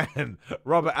to my man,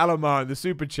 Robert Alomar in the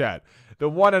Super Chat. The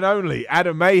one and only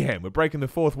Adam Mayhem. We're breaking the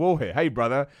fourth wall here. Hey,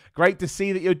 brother. Great to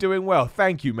see that you're doing well.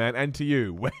 Thank you, man. And to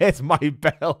you. Where's my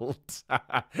belt?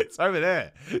 It's over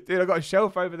there. Dude, I've got a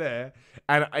shelf over there.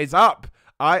 And it's up.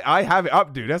 I have it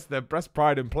up, dude. That's the best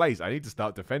pride in place. I need to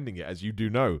start defending it, as you do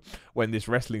know, when this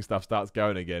wrestling stuff starts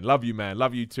going again. Love you, man.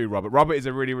 Love you too, Robert. Robert is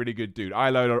a really, really good dude. I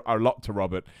owe a lot to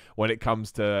Robert when it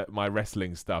comes to my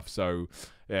wrestling stuff. So,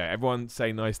 yeah, everyone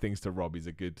say nice things to Rob. He's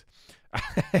a good...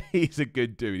 He's a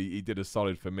good dude. He did a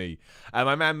solid for me.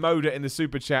 My man Moda in the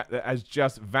super chat that has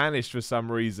just vanished for some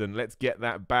reason. Let's get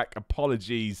that back.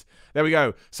 Apologies. There we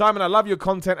go. Simon, I love your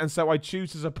content, and so I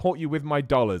choose to support you with my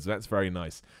dollars. That's very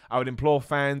nice. I would implore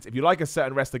fans, if you like a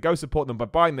certain wrestler, go support them by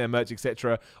buying their merch,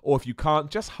 etc. Or if you can't,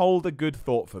 just hold a good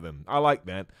thought for them. I like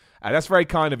that. That's very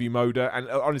kind of you, Moda. And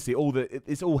honestly,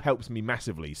 it all helps me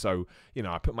massively. So, you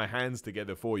know, I put my hands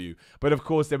together for you. But of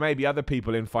course, there may be other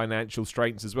people in financial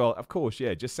straits as well. Of course,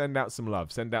 yeah, just send out some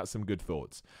love. Send out some good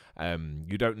thoughts.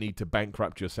 You don't need to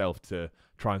bankrupt yourself to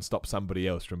try and stop somebody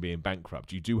else from being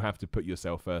bankrupt. You do have to put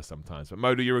yourself first sometimes. But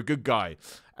Moda, you're a good guy.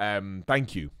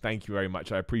 Thank you. Thank you very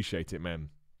much. I appreciate it, man.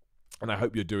 And I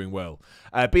hope you're doing well.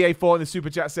 BA4 in the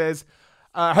super chat says...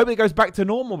 I hope it goes back to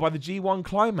normal by the G1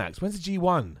 climax. When's the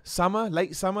G1? Summer?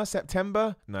 Late summer?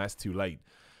 September? No, that's too late.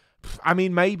 I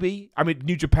mean, maybe. I mean,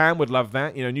 New Japan would love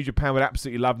that. You know, New Japan would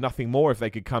absolutely love nothing more if they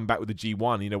could come back with the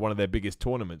G1, you know, one of their biggest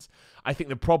tournaments. I think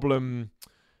the problem,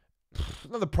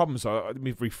 not the problem, so let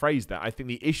me rephrase that. I think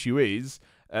the issue is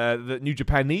that New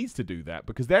Japan needs to do that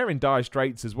because they're in dire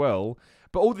straits as well.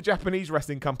 But all the Japanese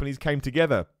wrestling companies came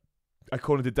together,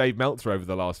 according to Dave Meltzer, over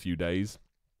the last few days,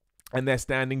 and they're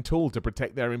standing tall to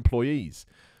protect their employees,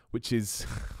 which is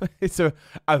it's a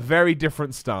very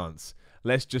different stance.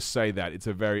 Let's just say that it's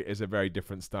a very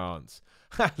different stance.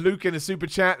 Luke in the super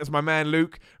chat. That's my man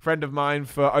Luke, friend of mine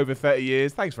for over 30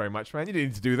 years. Thanks very much, man. You didn't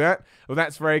need to do that. Well,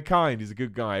 that's very kind. He's a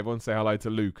good guy. Everyone say hello to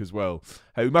Luke as well,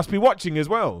 who must be watching as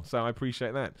well. So I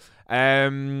appreciate that.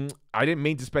 I didn't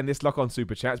mean to spend this lock on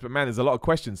super chats, but man, there's a lot of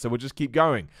questions, so we'll just keep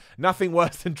going. Nothing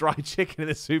worse than dry chicken in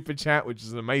a super chat, which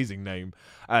is an amazing name.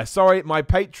 Sorry, my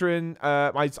Patreon.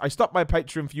 I stopped my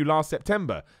Patreon for you last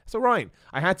September. It's all right.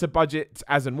 I had to budget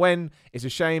as and when. It's a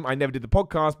shame I never did the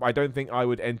podcast, but I don't think I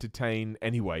would entertain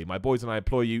anyway. My boys and I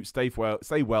implore you, stay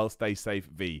well, stay safe,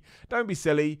 V. Don't be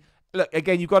silly. Look,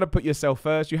 again, you've got to put yourself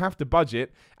first. You have to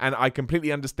budget, and I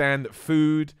completely understand that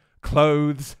food,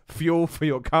 clothes, fuel for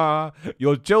your car,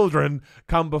 your children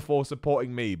come before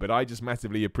supporting me. But I just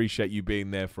massively appreciate you being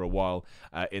there for a while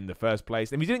in the first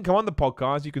place. And if you didn't come on the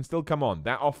podcast, you can still come on.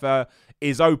 That offer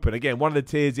is open. Again, one of the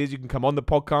tiers is you can come on the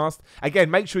podcast. Again,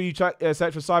 make sure you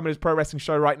search for Simon's Pro Wrestling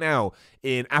Show right now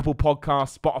in Apple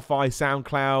Podcasts, Spotify,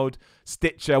 SoundCloud,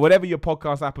 Stitcher, whatever your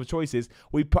podcast app of choice is.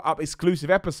 We put up exclusive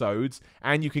episodes,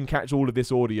 and you can catch all of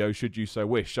this audio should you so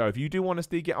wish. So if you do want to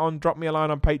still get on, drop me a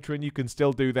line on Patreon. You can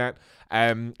still do that,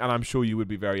 and I'm sure you would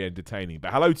be very entertaining.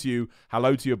 But hello to you,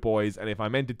 hello to your boys, and if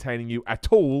I'm entertaining you at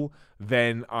all,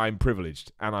 then I'm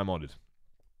privileged and I'm honoured.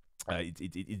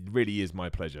 It really is my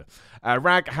pleasure.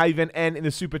 Raghaven N in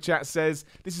the super chat says,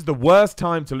 this is the worst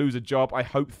time to lose a job. I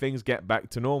hope things get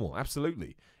back to normal.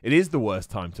 Absolutely. It is the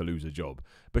worst time to lose a job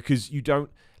because you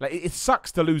don't, like, it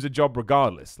sucks to lose a job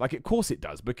regardless. Like, of course it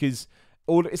does, because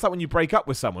it's like when you break up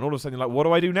with someone, all of a sudden you're like, what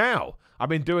do I do now? I've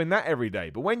been doing that every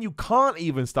day. But when you can't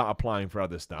even start applying for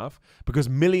other stuff because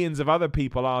millions of other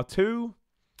people are too,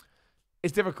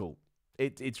 it's difficult.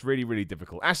 It's really, really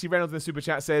difficult. Ashley Reynolds in the super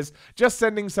chat says, just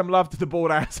sending some love to the bald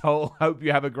asshole. Hope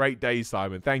you have a great day,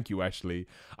 Simon. Thank you, Ashley.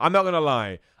 I'm not going to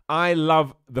lie. I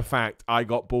love the fact I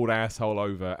got bald asshole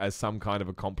over as some kind of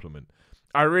a compliment.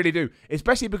 I really do.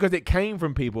 Especially because it came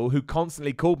from people who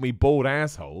constantly called me bald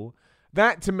asshole.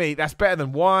 That, to me, that's better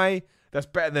than why. That's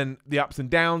better than the ups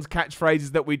and downs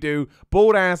catchphrases that we do.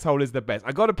 Bald asshole is the best.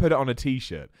 I got to put it on a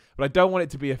t-shirt, but I don't want it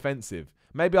to be offensive.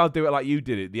 Maybe I'll do it like you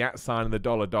did it, the @ sign and the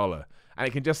 $. And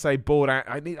it can just say bald ass.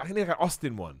 I need like an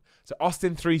Austin one. So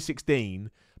Austin 316,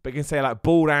 but it can say like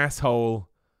bald asshole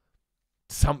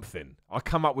something. I'll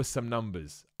come up with some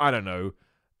numbers. I don't know.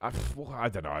 I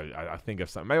don't know. I think of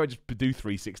something. Maybe I just do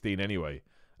 316 anyway.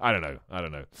 I don't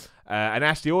know. And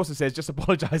Ashley also says, just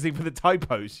apologizing for the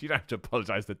typos. You don't have to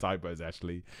apologize for the typos,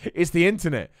 Ashley. It's the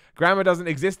internet. Grammar doesn't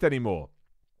exist anymore.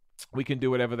 We can do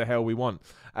whatever the hell we want.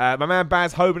 My man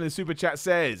Baz Hoban in the super chat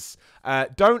says,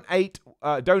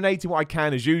 donating what I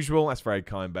can as usual. That's very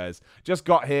kind, Baz. Just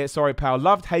got here. Sorry, pal.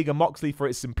 Loved Hager Moxley for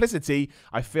its simplicity.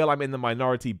 I feel I'm in the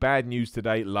minority. Bad news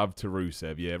today. Love to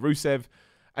Rusev. Yeah, Rusev,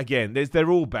 again, they're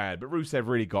all bad, but Rusev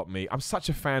really got me. I'm such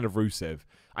a fan of Rusev.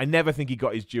 I never think he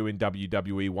got his due in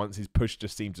WWE once his push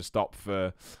just seemed to stop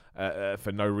for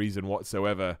no reason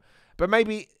whatsoever. But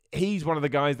maybe he's one of the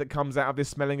guys that comes out of this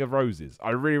smelling of roses.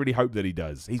 I really, really hope that he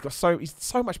does. He's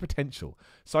so much potential.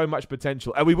 So much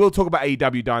potential. And we will talk about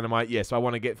AEW Dynamite. Yes, I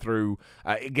want to get through.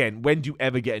 Again, when do you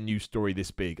ever get a news story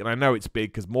this big? And I know it's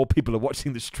big because more people are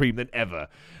watching the stream than ever.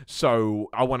 So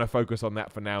I want to focus on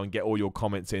that for now and get all your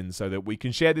comments in so that we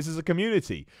can share this as a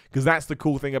community. Because that's the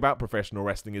cool thing about professional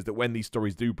wrestling, is that when these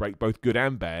stories do break, both good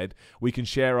and bad, we can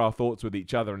share our thoughts with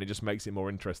each other and it just makes it more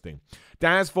interesting.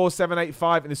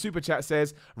 Daz4785 in the super chat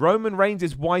says, Roman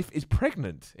Reigns' wife is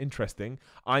pregnant. Interesting.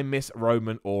 I miss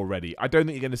Roman already. I don't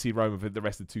think you're going to see Roman for the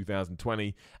rest of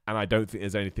 2020, and I don't think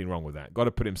there's anything wrong with that. Got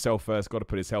to put himself first, got to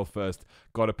put his health first,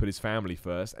 got to put his family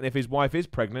first. And if his wife is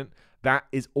pregnant, that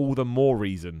is all the more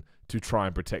reason to try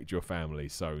and protect your family.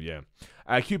 So, yeah.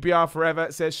 QPR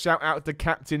Forever says, shout out to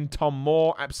Captain Tom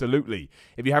Moore. Absolutely.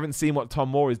 If you haven't seen what Tom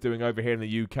Moore is doing over here in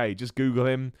the UK, just Google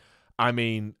him. I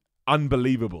mean,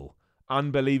 unbelievable.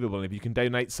 Unbelievable. And if you can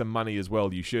donate some money as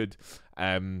well, you should.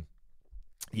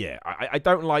 Yeah, I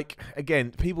don't like,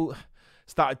 again, people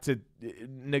started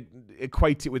to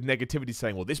equate it with negativity,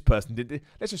 saying, well, this person did this.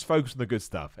 Let's just focus on the good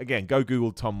stuff. Again, go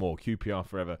Google Tom Moore. QPR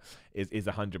Forever is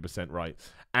 100% right.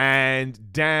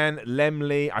 And Dan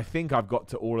Lemley, I think I've got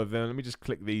to all of them. Let me just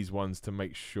click these ones to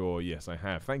make sure. Yes, I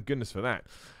have. Thank goodness for that.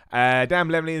 Damn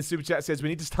Lemley in Super Chat says we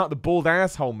need to start the bald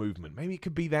asshole movement. Maybe it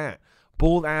could be that.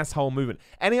 Bald asshole movement.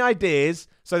 Any ideas?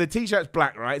 So the t-shirt's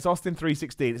black, right? It's Austin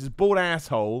 316. It says bald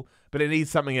asshole, but it needs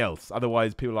something else.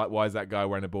 Otherwise, people are like, why is that guy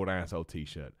wearing a bald asshole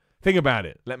t-shirt? Think about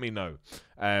it. Let me know.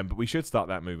 But we should start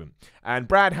that movement. And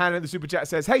Brad Hannon in the Super Chat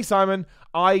says, hey, Simon,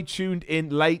 I tuned in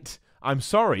late. I'm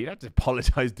sorry. You don't have to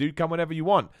apologize, dude. Come whenever you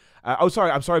want. Sorry.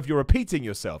 I'm sorry if you're repeating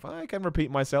yourself. I can repeat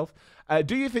myself.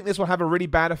 Do you think this will have a really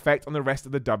bad effect on the rest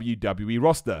of the WWE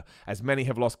roster, as many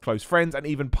have lost close friends and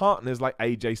even partners like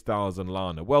AJ Styles and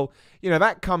Lana? Well, you know,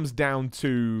 that comes down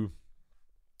to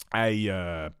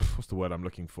a... what's the word I'm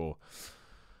looking for?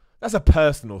 That's a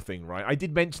personal thing, right? I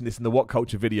did mention this in the What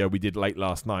Culture video we did late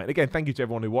last night. And again, thank you to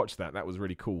everyone who watched that. That was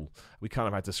really cool. We kind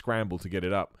of had to scramble to get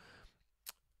it up.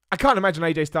 I can't imagine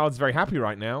AJ Styles is very happy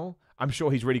right now. I'm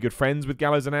sure he's really good friends with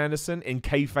Gallows and Anderson. In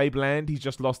kayfabe land, he's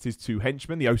just lost his 2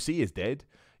 henchmen. The OC is dead.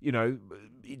 You know,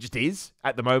 it just is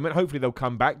at the moment. Hopefully they'll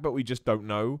come back, but we just don't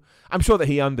know. I'm sure that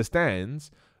he understands,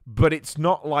 but it's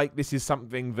not like this is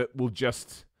something that will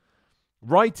just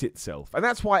right itself. And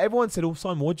that's why everyone said, oh,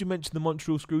 Simon, what'd you mention the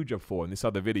Montreal Screwjob for in this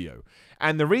other video?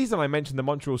 And the reason I mentioned the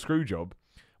Montreal Screwjob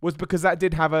was because that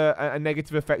did have a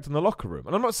negative effect on the locker room.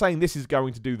 And I'm not saying this is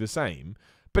going to do the same,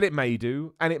 but it may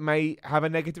do, and it may have a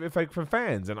negative effect from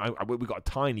fans. And we've got a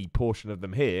tiny portion of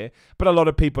them here, but a lot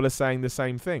of people are saying the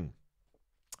same thing.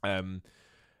 I mean,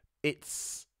 it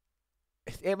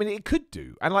could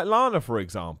do. And like Lana, for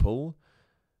example,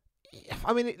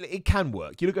 I mean, it can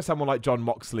work. You look at someone like Jon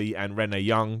Moxley and Renee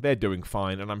Young, they're doing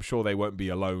fine, and I'm sure they won't be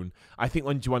alone. I think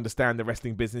once you understand the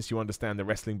wrestling business, you understand the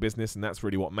wrestling business, and that's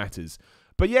really what matters.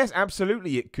 But yes,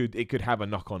 absolutely, it could have a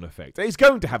knock-on effect. It's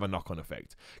going to have a knock-on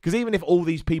effect. Because even if all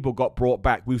these people got brought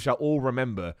back, we shall all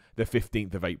remember the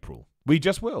 15th of April. We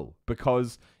just will,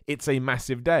 because it's a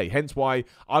massive day. Hence why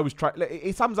I was trying...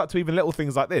 It sums up to even little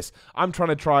things like this. I'm trying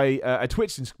to try a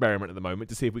Twitch experiment at the moment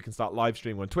to see if we can start live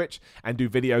streaming on Twitch and do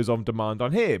videos on demand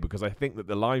on here, because I think that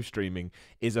the live streaming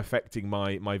is affecting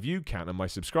my view count and my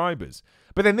subscribers.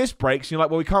 But then this breaks, and you're like,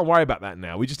 well, we can't worry about that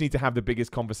now. We just need to have the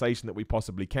biggest conversation that we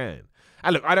possibly can.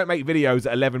 And look, I don't make videos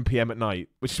at 11 p.m. at night,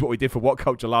 which is what we did for What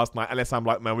Culture last night, unless I'm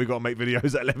like, man, we've got to make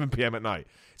videos at 11 p.m. at night.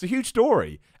 It's a huge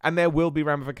story, and there will be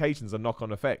ramifications and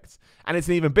knock-on effects. And it's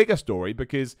an even bigger story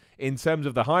because in terms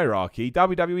of the hierarchy,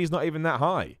 WWE is not even that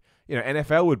high. You know,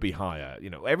 NFL would be higher. You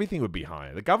know, everything would be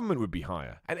higher. The government would be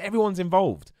higher. And everyone's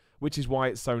involved, which is why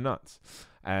it's so nuts.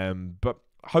 But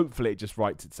hopefully it just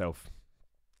rights itself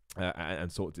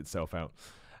and sorts itself out.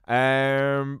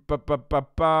 Where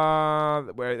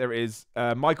there is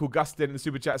Michael Gustin in the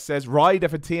Super Chat says, Ryder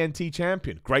for TNT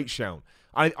champion. Great shout.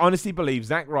 I honestly believe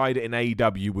Zack Ryder in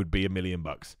AEW would be $1 million.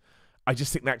 I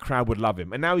just think that crowd would love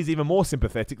him. And now he's even more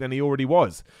sympathetic than he already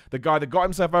was. The guy that got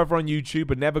himself over on YouTube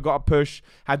and never got a push,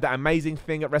 had that amazing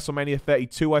thing at WrestleMania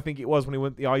 32, I think it was, when he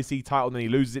won the IC title, and then he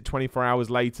loses it 24 hours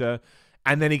later,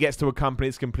 and then he gets to a company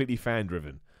that's completely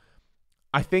fan-driven.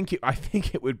 I think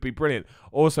it would be brilliant.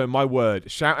 Also, my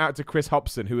word, shout out to Chris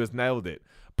Hobson, who has nailed it.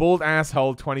 Bald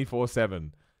asshole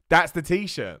 24/7. That's the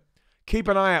t-shirt. Keep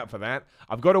an eye out for that.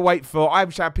 I've got to wait for... I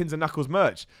have shout out Pins and Knuckles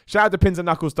merch. Shout out to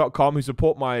pinsandknuckles.com, who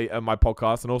support my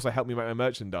podcast and also help me make my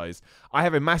merchandise. I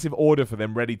have a massive order for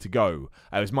them ready to go.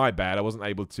 It was my bad. I wasn't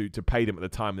able to pay them at the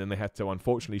time, and then they had to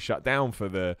unfortunately shut down for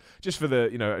the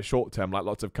a short term, like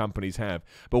lots of companies have.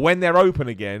 But when they're open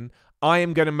again, I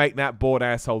am going to make that bored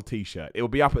asshole t-shirt. It will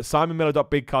be up at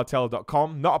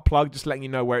simonmiller.bigcartel.com. Not a plug, just letting you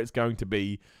know where it's going to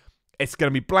be. It's going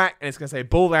to be black, and it's going to say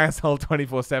bald asshole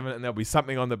 24/7, and there'll be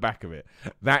something on the back of it.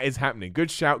 That is happening. Good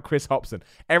shout, Chris Hobson.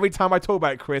 Every time I talk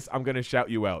about it, Chris, I'm going to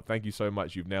shout you out. Thank you so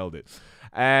much. You've nailed it.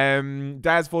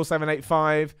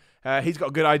 Daz4785, he's got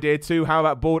a good idea too. How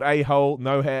about bald a-hole,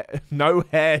 no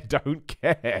hair, don't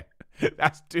care.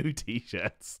 That's 2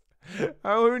 t-shirts.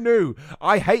 Oh, who knew?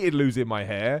 I hated losing my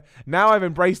hair. Now I've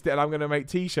embraced it, and I'm going to make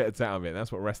t-shirts out of it.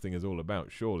 That's what wrestling is all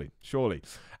about, surely.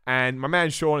 And my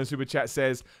man Sean in Super Chat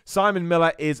says, Simon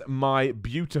Miller is my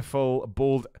beautiful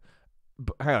bald...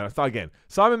 Hang on, start again.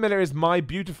 Simon Miller is my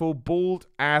beautiful bald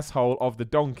asshole of the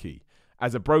donkey.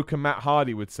 As a broken Matt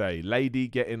Hardy would say, lady,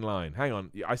 get in line. Hang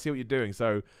on, I see what you're doing.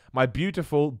 So, my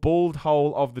beautiful bald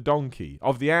hole of the donkey,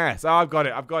 of the ass. Oh, I've got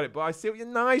it. But I see what you're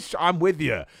nice. I'm with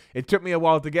you. It took me a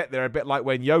while to get there, a bit like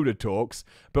when Yoda talks,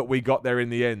 but we got there in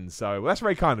the end. So, that's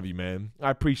very kind of you, man. I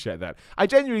appreciate that. I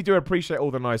genuinely do appreciate all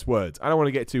the nice words. I don't want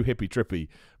to get too hippy-trippy,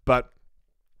 but...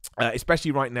 especially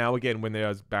right now, again, when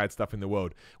there's bad stuff in the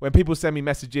world. When people send me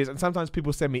messages, and sometimes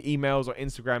people send me emails or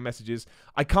Instagram messages,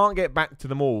 I can't get back to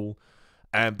them all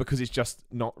because it's just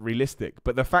not realistic.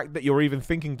 But the fact that you're even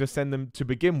thinking to send them to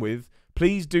begin with,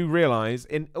 please do realize,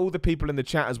 in all the people in the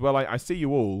chat as well, I see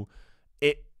you all,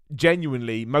 it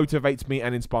genuinely motivates me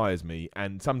and inspires me.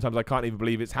 And sometimes I can't even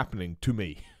believe it's happening to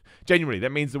me. Genuinely,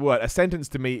 that means the word. A sentence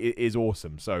to me is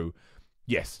awesome. So,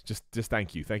 yes, just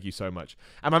thank you. Thank you so much.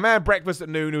 And my man Breakfast at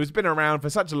Noon, who has been around for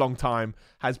such a long time,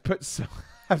 has put some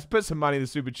money in the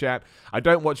super chat. I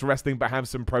don't watch wrestling, but have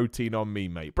some protein on me,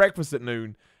 mate. Breakfast at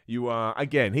Noon. You are,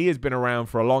 again, he has been around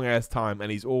for a long-ass time, and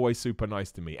he's always super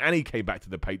nice to me. And he came back to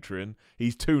the Patreon.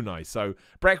 He's too nice. So,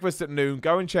 Breakfast at Noon,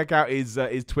 go and check out his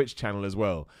Twitch channel as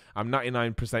well. I'm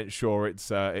 99% sure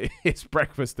it's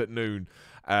Breakfast at Noon.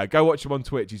 Go watch him on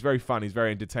Twitch. He's very fun. He's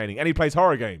very entertaining. And he plays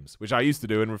horror games, which I used to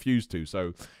do and refused to.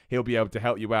 So, he'll be able to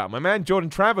help you out. My man Jordan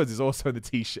Travers is also in the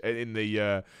t-shirt in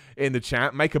the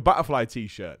chat. Make a butterfly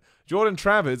t-shirt. Jordan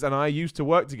Travers and I used to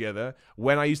work together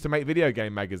when I used to make video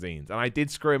game magazines. And I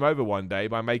did screw him over one day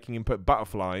by making him put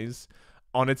butterflies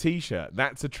on a t-shirt.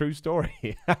 That's a true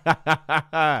story.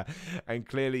 And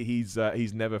clearly he's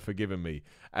never forgiven me.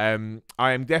 I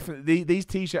am definitely, these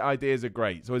t-shirt ideas are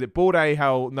great. So is it bald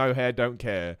a-hole, no hair, don't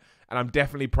care? And I'm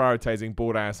definitely prioritizing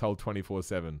bald asshole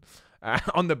 24/7.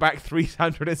 On the back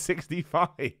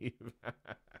 365.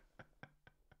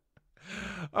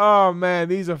 Oh man,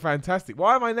 these are fantastic.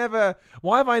 Why have I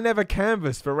never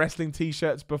canvassed for wrestling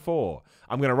t-shirts before?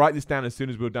 I'm going to write this down as soon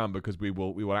as we're done because we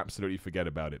will absolutely forget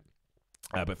about it.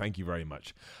 But thank you very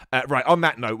much. Right, on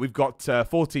that note, we've got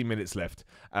 14 minutes left.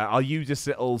 I'll use this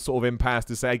little sort of impasse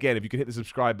to say, again, if you could hit the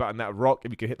subscribe button, that would rock.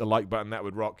 If you could hit the like button, that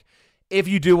would rock. If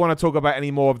you do want to talk about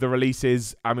any more of the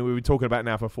releases, I mean, we've been talking about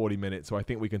now for 40 minutes, so I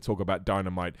think we can talk about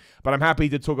Dynamite. But I'm happy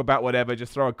to talk about whatever.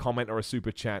 Just throw a comment or a super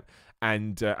chat,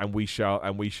 and we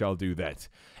shall do that.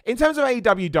 In terms of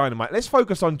AEW Dynamite, let's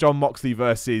focus on Jon Moxley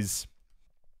versus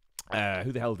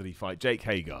who the hell did he fight? Jake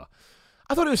Hager.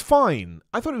 I thought it was fine.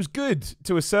 I thought it was good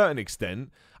to a certain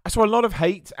extent. I saw a lot of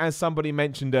hate, as somebody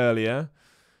mentioned earlier,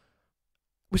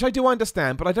 which I do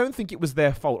understand, but I don't think it was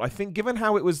their fault. I think given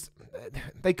how it was,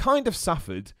 they kind of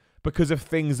suffered because of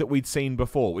things that we'd seen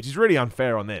before, which is really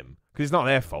unfair on them because it's not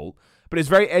their fault. But it's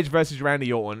very Edge versus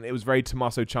Randy Orton. It was very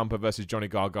Tommaso Ciampa versus Johnny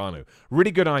Gargano.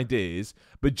 Really good ideas,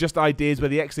 but just ideas where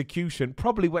the execution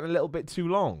probably went a little bit too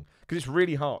long because it's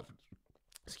really hard.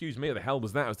 Excuse me, what the hell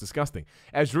was that? It was disgusting.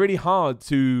 It was really hard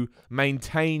to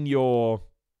maintain your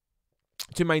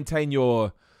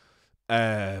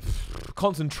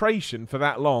concentration for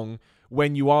that long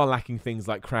when you are lacking things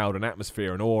like crowd and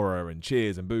atmosphere and aura and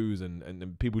cheers and boos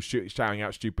and people shouting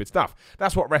out stupid stuff.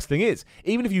 That's what wrestling is.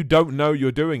 Even if you don't know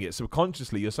you're doing it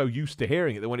subconsciously, you're so used to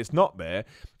hearing it that when it's not there.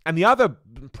 And the other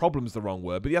problem's the wrong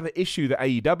word, but the other issue that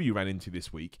AEW ran into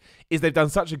this week is they've done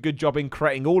such a good job in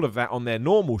creating all of that on their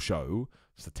normal show.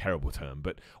 It's a terrible term,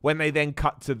 but when they then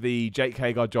cut to the Jake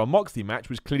Hager-Jon Moxley match,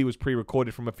 which clearly was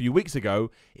pre-recorded from a few weeks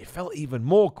ago, it felt even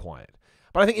more quiet.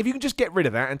 But I think if you can just get rid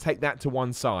of that and take that to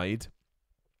one side,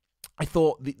 I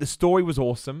thought the story was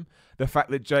awesome. The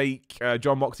fact that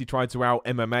Jon Moxley tried to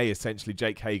out-MMA essentially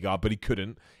Jake Hager, but he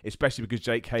couldn't, especially because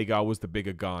Jake Hager was the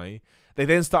bigger guy. They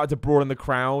then started to brawl in the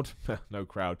crowd. No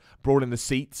crowd. Brawl in the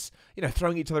seats. You know,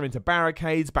 throwing each other into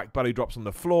barricades. Back belly drops on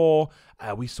the floor.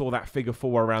 We saw that figure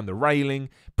four around the railing.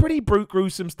 Pretty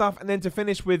gruesome stuff. And then to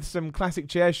finish with some classic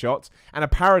chair shots and a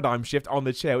paradigm shift on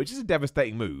the chair, which is a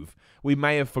devastating move. We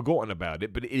may have forgotten about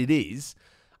it, but it is.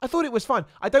 I thought it was fun.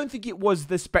 I don't think it was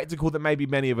the spectacle that maybe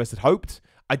many of us had hoped.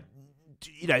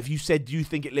 If you said, do you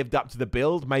think it lived up to the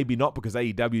build? Maybe not, because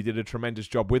AEW did a tremendous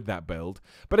job with that build.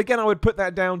 But again, I would put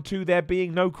that down to there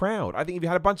being no crowd. I think if you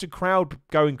had a bunch of crowd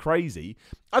going crazy,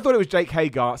 I thought it was Jake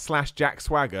Hager / Jack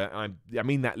Swagger. I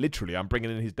mean that literally. I'm bringing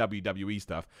in his WWE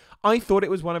stuff. I thought it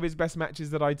was one of his best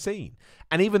matches that I'd seen.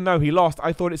 And even though he lost,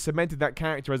 I thought it cemented that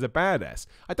character as a badass.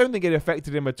 I don't think it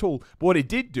affected him at all. But what it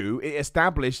did do, it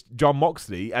established Jon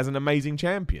Moxley as an amazing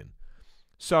champion.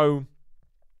 So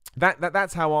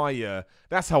that's how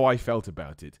I felt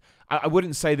about it. I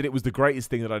wouldn't say that it was the greatest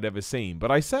thing that I'd ever seen,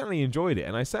 but I certainly enjoyed it,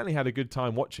 and I certainly had a good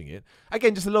time watching it.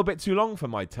 Again, just a little bit too long for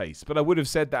my taste, but I would have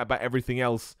said that about everything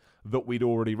else that we'd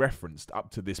already referenced up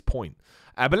to this point.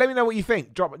 But let me know what you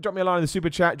think. Drop me a line in the super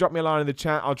chat. Drop me a line in the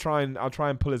chat. I'll try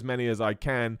and pull as many as I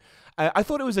can. I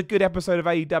thought it was a good episode of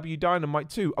AEW Dynamite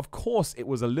too. Of course, it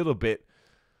was a little bit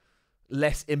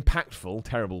less impactful,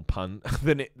 terrible pun,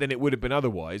 than it would have been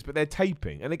otherwise, but they're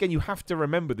taping. And again, you have to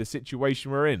remember the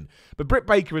situation we're in. But Britt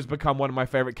Baker has become one of my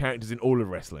favorite characters in all of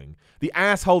wrestling. The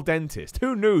asshole dentist.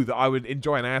 Who knew that I would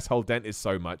enjoy an asshole dentist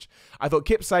so much? I thought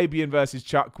Kip Sabian versus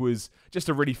Chuck was just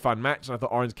a really fun match, and I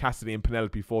thought Orange Cassidy and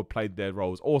Penelope Ford played their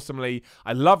roles awesomely.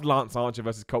 I loved Lance Archer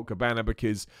versus Colt Cabana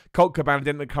because Colt Cabana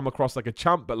didn't come across like a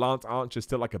chump, but Lance Archer's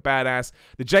still like a badass.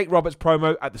 The Jake Roberts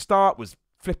promo at the start was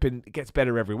flipping, it gets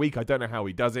better every week. I don't know how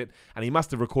he does it, and he must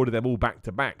have recorded them all back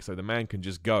to back, so the man can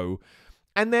just go.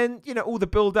 And then, you know, all the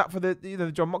build up for the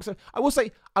the John Moxley. I will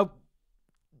say,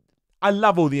 I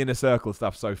love all the Inner Circle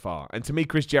stuff so far. And to me,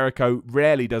 Chris Jericho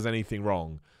rarely does anything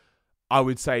wrong. I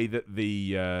would say that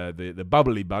the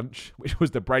Bubbly Bunch, which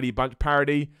was the Brady Bunch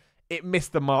parody, it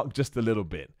missed the mark just a little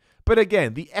bit. But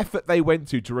again, the effort they went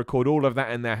to record all of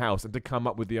that in their house and to come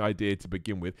up with the idea to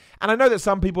begin with. And I know that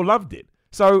some people loved it.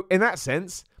 So in that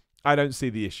sense, I don't see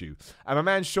the issue. And my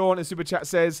man Sean in Super Chat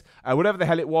says, whatever the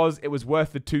hell it was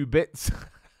worth the 2 bits.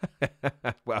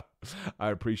 Well, I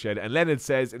appreciate it. And Leonard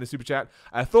says in the Super Chat,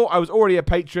 I thought I was already a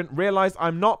patron, realised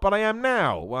I'm not, but I am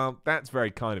now. Well, that's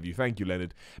very kind of you. Thank you,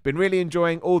 Leonard. Been really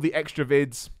enjoying all the extra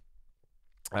vids.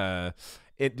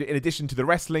 In addition to the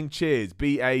wrestling, cheers,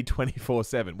 BA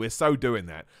 24/7. We're so doing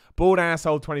that. Bald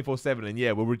asshole 24/7, and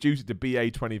yeah, we'll reduce it to BA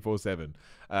 24/7.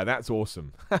 That's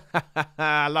awesome.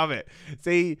 I love it.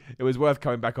 See, it was worth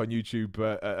coming back on YouTube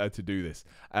to do this.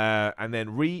 And then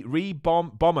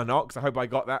Bombernox, I hope I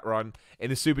got that run,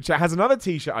 in the Super Chat, has another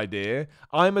t-shirt idea.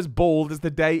 I'm as bald as the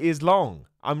day is long.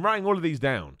 I'm writing all of these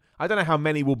down. I don't know how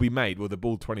many will be made. Well, the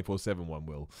Bald 24/7 one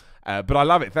will. But I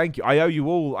love it. Thank you. I owe you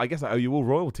all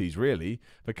royalties, really,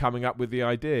 for coming up with the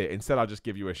idea. Instead, I'll just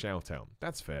give you a shout out.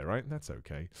 That's fair, right? That's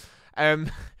okay.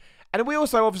 And we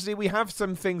also, obviously, we have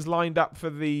some things lined up for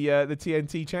the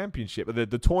TNT Championship,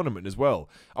 the tournament as well.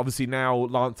 Obviously, now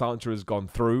Lance Archer has gone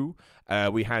through.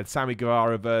 We had Sammy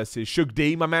Guevara versus Shug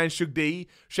D, my man Shug D.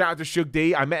 Shout out to Shug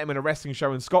D. I met him in a wrestling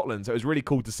show in Scotland, so it was really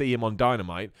cool to see him on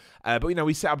Dynamite. But, you know,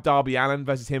 we set up Darby Allin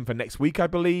versus him for next week, I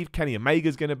believe. Kenny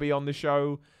Omega's going to be on the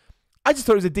show. I just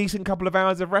thought it was a decent couple of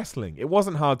hours of wrestling. It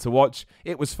wasn't hard to watch.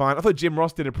 It was fine. I thought Jim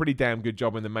Ross did a pretty damn good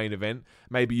job in the main event.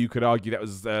 Maybe you could argue that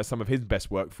was some of his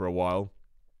best work for a while.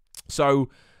 So,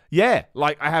 yeah,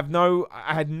 like I had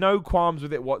no qualms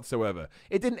with it whatsoever.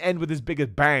 It didn't end with as big a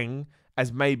bang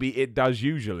as maybe it does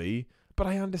usually, but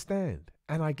I understand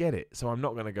and I get it, so I'm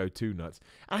not going to go too nuts.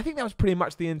 And I think that was pretty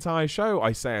much the entire show,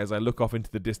 I say, as I look off into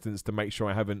the distance to make sure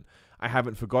I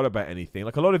haven't forgot about anything.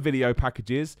 Like a lot of video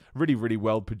packages, really, really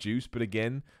well produced, but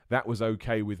again, that was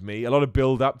okay with me. A lot of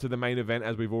build up to the main event,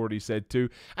 as we've already said too.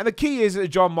 And the key is that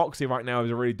John Moxley right now is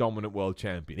a really dominant world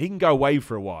champion. He can go away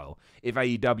for a while if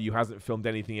AEW hasn't filmed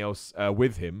anything else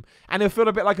with him. And he'll feel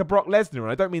a bit like a Brock Lesnar.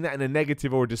 And I don't mean that in a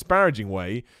negative or a disparaging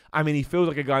way. I mean, he feels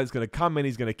like a guy that's going to come in,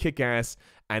 he's going to kick ass,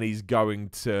 and he's going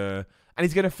to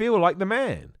feel like the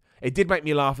man. It did make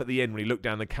me laugh at the end when he looked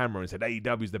down the camera and said,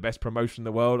 AEW is the best promotion in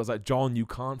the world. I was like, John, you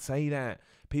can't say that.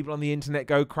 People on the internet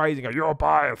go crazy and go, you're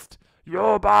biased.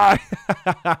 You're biased.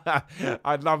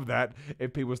 I'd love that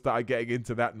if people started getting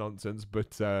into that nonsense.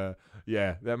 But,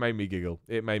 yeah, that made me giggle.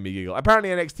 It made me giggle.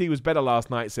 Apparently NXT was better last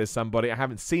night, says somebody. I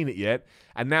haven't seen it yet.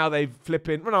 And now they've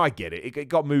flipping... Well, no, I get it. It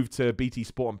got moved to BT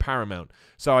Sport and Paramount.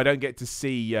 So I don't get to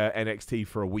see NXT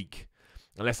for a week.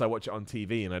 Unless I watch it on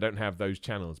TV and I don't have those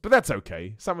channels. But that's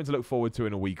okay. Something to look forward to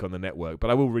in a week on the network. But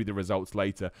I will read the results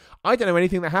later. I don't know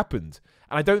anything that happened.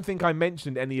 And I don't think I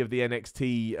mentioned any of the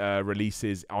NXT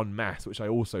releases en masse, which I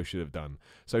also should have done.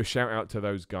 So shout out to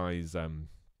those guys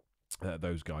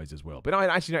as well. But I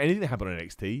don't actually know anything that happened on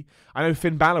NXT. I know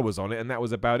Finn Balor was on it, and that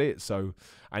was about it. So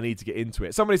I need to get into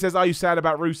it. Somebody says, are you sad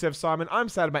about Rusev, Simon? I'm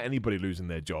sad about anybody losing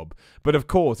their job. But of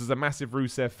course, as a massive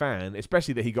Rusev fan,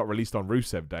 especially that he got released on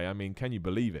Rusev Day, I mean, can you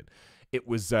believe it? It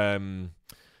was... it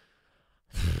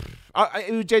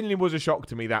genuinely was a shock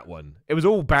to me, that one. It was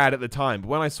all bad at the time. But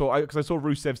when I saw... Because I saw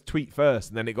Rusev's tweet first,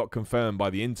 and then it got confirmed by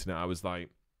the internet, I was like...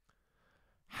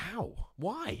 How?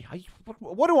 Why?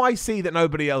 What do I see that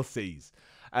nobody else sees?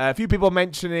 A few people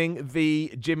mentioning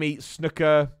the Jimmy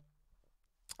Snuka,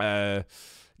 the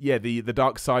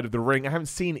Dark Side of the Ring. I haven't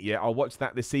seen it yet. I'll watch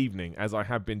that this evening, as I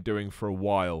have been doing for a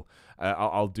while.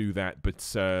 I'll do that.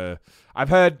 But I've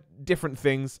heard different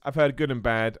things. I've heard good and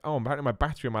bad. Oh, apparently my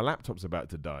battery on my laptop's about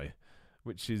to die,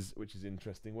 which is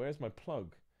interesting. Where's my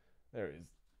plug? There it is.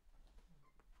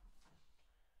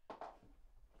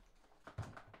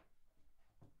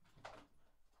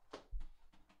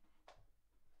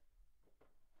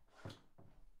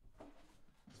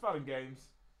 Fun and games.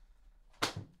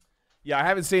 Yeah, I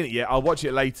haven't seen it yet. I'll watch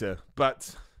it later,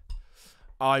 but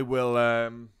I will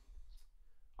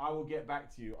get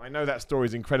back to you. I know that story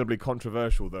is incredibly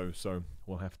controversial though, so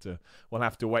we'll have to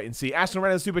wait and see. Ashton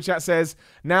Renner Super Chat says,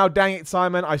 now dang it,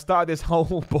 Simon, I started this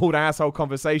whole bald asshole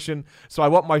conversation, so I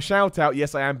want my shout out.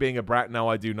 Yes, I am being a brat. No,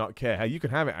 I do not care. Hey, you can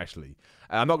have it, Ashley.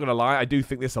 I'm not going to lie, I do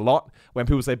think this a lot when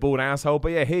people say bald asshole,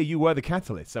 but yeah, here you were the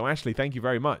catalyst. So Ashley, thank you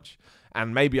very much.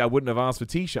 And maybe I wouldn't have asked for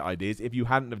t-shirt ideas if you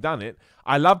hadn't have done it.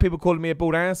 I love people calling me a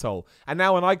bald asshole. And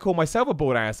now when I call myself a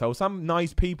bald asshole, some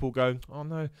nice people go, oh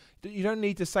no, you don't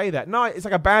need to say that. No, it's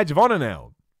like a badge of honor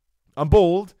now. I'm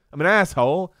bald, I'm an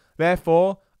asshole,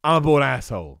 therefore I'm a bored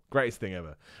asshole. Greatest thing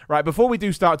ever. Right, before we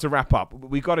do start to wrap up,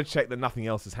 we've got to check that nothing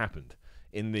else has happened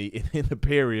in the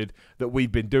period that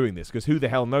we've been doing this. Because who the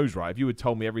hell knows, right? If you had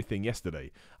told me everything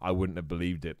yesterday, I wouldn't have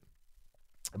believed it.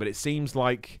 But it seems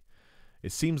like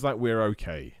we're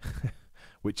okay,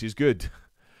 which is good.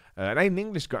 And Aiden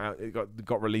English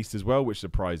got released as well, which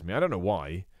surprised me. I don't know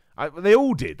why. They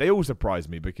all did. They all surprised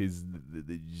me because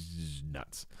they're just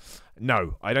nuts.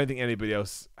 No, I don't think anybody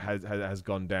else has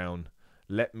gone down.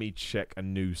 Let me check a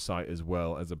news site as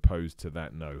well, as opposed to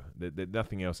that. No,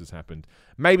 nothing else has happened.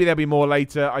 Maybe there'll be more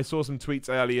later. I saw some tweets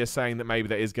earlier saying that maybe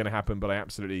that is going to happen, but I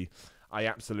absolutely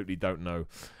don't know.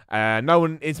 No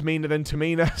one is meaner than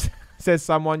Tamina, says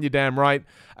someone. You're damn right.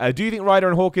 Do you think Ryder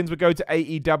and Hawkins would go to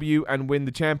AEW and win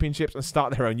the championships and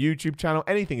start their own YouTube channel?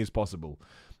 Anything is possible.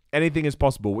 Anything is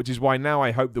possible, which is why now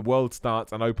I hope the world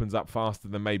starts and opens up faster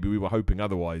than maybe we were hoping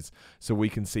otherwise, so we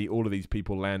can see all of these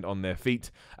people land on their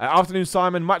feet. Afternoon,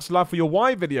 Simon. Much love for your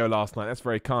why video last night. That's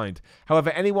very kind. However,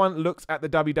 anyone looks at the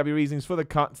WWE reasons for the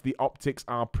cuts, the optics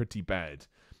are pretty bad.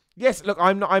 Yes, look,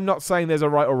 I'm not saying there's a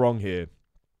right or wrong here.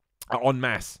 En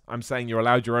masse. I'm saying you're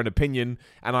allowed your own opinion,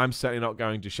 and I'm certainly not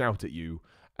going to shout at you.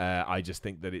 I just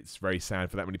think that it's very sad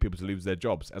for that many people to lose their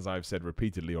jobs, as I've said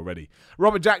repeatedly already.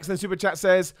 Robert Jackson, Super Chat,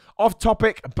 says, off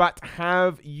topic, but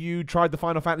have you tried the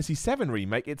Final Fantasy VII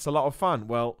remake? It's a lot of fun.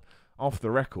 Well, off the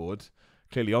record,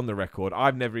 clearly on the record,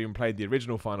 I've never even played the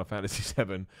original Final Fantasy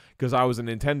VII because I was a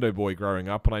Nintendo boy growing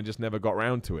up and I just never got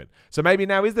round to it. So maybe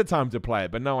now is the time to play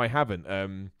it, but no, I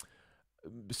haven't.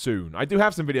 Soon. I do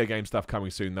have some video game stuff coming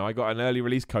soon, though. I got an early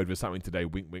release code for something today.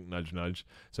 Wink, wink, nudge, nudge.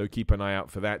 So keep an eye out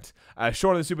for that.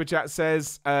 Sean in the Super Chat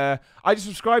says, I just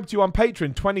subscribed to you on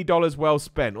Patreon. $20 well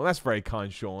spent. Well, that's very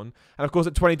kind, Sean. And, of course,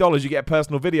 at $20, you get a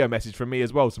personal video message from me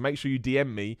as well. So make sure you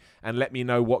DM me and let me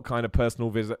know what kind of personal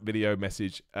video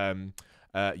message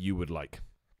you would like.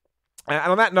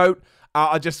 And on that note,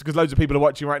 just because loads of people are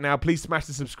watching right now, please smash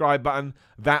the subscribe button.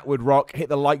 That would rock. Hit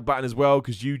the like button as well,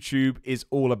 because YouTube is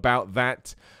all about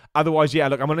that. Otherwise, yeah,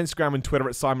 look, I'm on Instagram and Twitter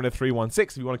at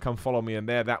Simon316. If you want to come follow me in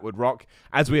there, that would rock.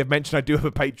 As we have mentioned, I do have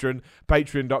a Patreon,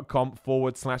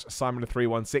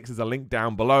 patreon.com/Simon316. There's a link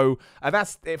down below.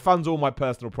 It funds all my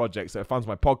personal projects. So it funds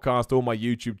my podcast, all my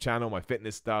YouTube channel, my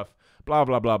fitness stuff, blah,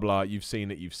 blah, blah, blah. You've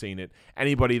seen it.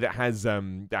 Anybody that has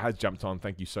jumped on,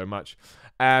 thank you so much.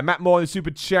 Matt Moore in the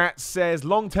Super Chat says,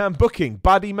 long-term booking,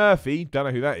 Buddy Murphy, don't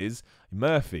know who that is,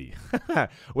 Murphy,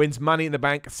 wins Money in the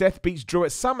Bank. Seth beats Drew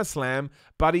at SummerSlam.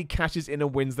 Buddy cashes in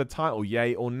and wins the title.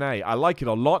 Yay or nay? I like it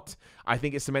a lot. I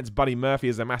think it cements Buddy Murphy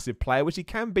as a massive player, which he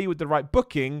can be with the right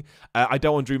booking. I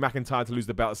don't want Drew McIntyre to lose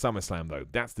the belt at SummerSlam, though.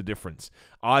 That's the difference.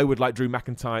 I would like Drew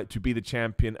McIntyre to be the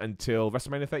champion until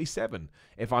WrestleMania 37,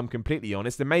 if I'm completely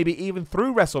honest, and maybe even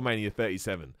through WrestleMania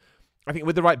 37. I think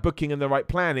with the right booking and the right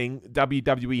planning,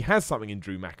 WWE has something in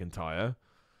Drew McIntyre.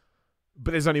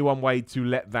 But there's only one way to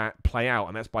let that play out,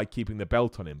 and that's by keeping the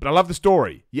belt on him. But I love the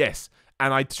story, yes.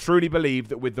 And I truly believe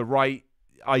that with the right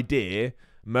idea,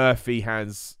 Murphy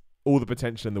has all the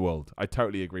potential in the world. I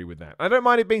totally agree with that. I don't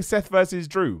mind it being Seth versus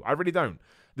Drew. I really don't.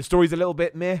 The story's a little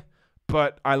bit meh,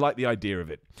 but I like the idea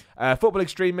of it. Football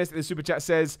Extremist in the Super Chat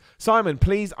says, Simon,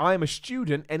 please, I am a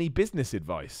student. Any business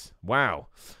advice? Wow.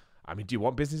 I mean, do you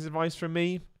want business advice from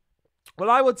me? Well,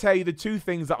 I will tell you the two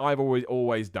things that I've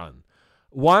always done.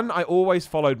 One, I always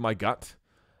followed my gut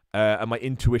and my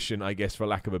intuition, I guess, for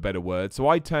lack of a better word. So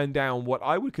I turned down what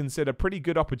I would consider pretty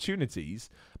good opportunities,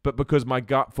 but because my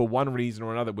gut, for one reason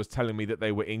or another, was telling me that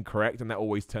they were incorrect, and that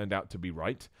always turned out to be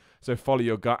right. So follow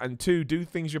your gut. And two, do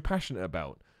things you're passionate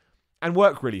about. And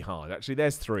work really hard. Actually,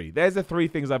 there's three. There's the three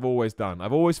things I've always done.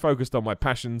 I've always focused on my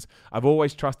passions. I've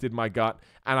always trusted my gut.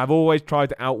 And I've always tried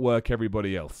to outwork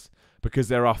everybody else. Because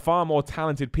there are far more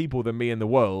talented people than me in the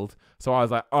world. So I was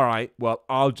like, all right, well,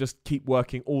 I'll just keep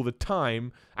working all the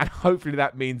time. And hopefully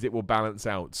that means it will balance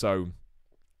out. So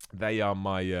they are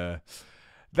my...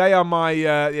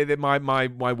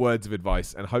 my words of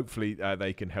advice, and hopefully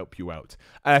they can help you out.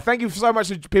 Thank you so much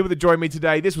to people that joined me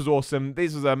today. This was awesome.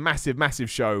 This was a massive,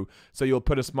 massive show, so you'll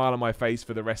put a smile on my face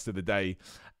for the rest of the day.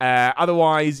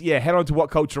 Otherwise, yeah, head on to What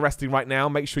Culture Wrestling right now.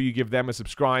 Make sure you give them a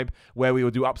subscribe, where we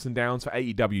will do ups and downs for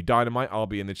AEW Dynamite. I'll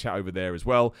be in the chat over there as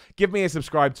well. Give me a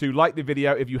subscribe too. Like the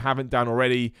video if you haven't done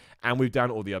already, and we've done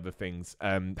all the other things.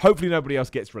 Hopefully nobody else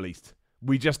gets released.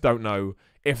 We just don't know.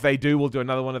 If they do, we'll do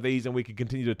another one of these and we can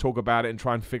continue to talk about it and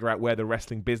try and figure out where the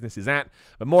wrestling business is at.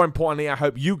 But more importantly, I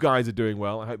hope you guys are doing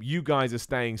well. I hope you guys are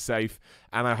staying safe.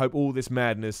 And I hope all this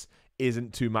madness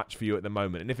isn't too much for you at the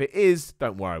moment. And if it is,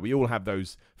 don't worry. We all have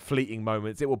those fleeting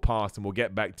moments. It will pass and we'll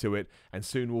get back to it. And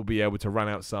soon we'll be able to run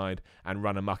outside and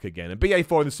run amok again. And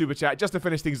BA4 in the Super Chat, just to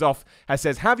finish things off,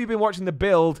 says, have you been watching the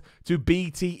build to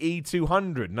BTE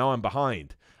 200? No, I'm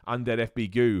behind. Undead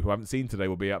FB Goo, who I haven't seen today,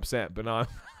 will be upset, but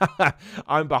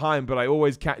I'm behind. But I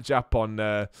always catch up on.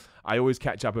 I always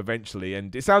catch up eventually,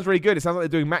 and it sounds really good. It sounds like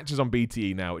they're doing matches on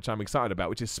BTE now, which I'm excited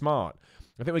about, which is smart.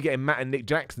 I think we're getting Matt and Nick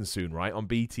Jackson soon, right, on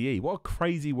BTE. What a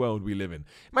crazy world we live in.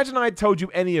 Imagine I had told you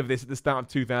any of this at the start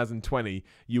of 2020.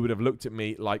 You would have looked at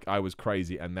me like I was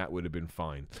crazy, and that would have been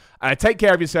fine. Take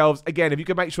care of yourselves. Again, if you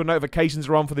can make sure notifications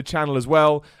are on for the channel as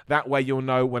well, that way you'll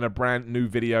know when a brand new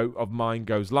video of mine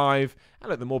goes live.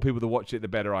 And look, the more people that watch it, the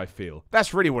better I feel.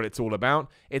 That's really what it's all about.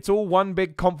 It's all one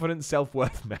big confident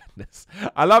self-worth madness.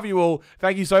 I love you all.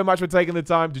 Thank you so much for taking the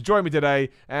time to join me today,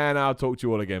 and I'll talk to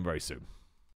you all again very soon.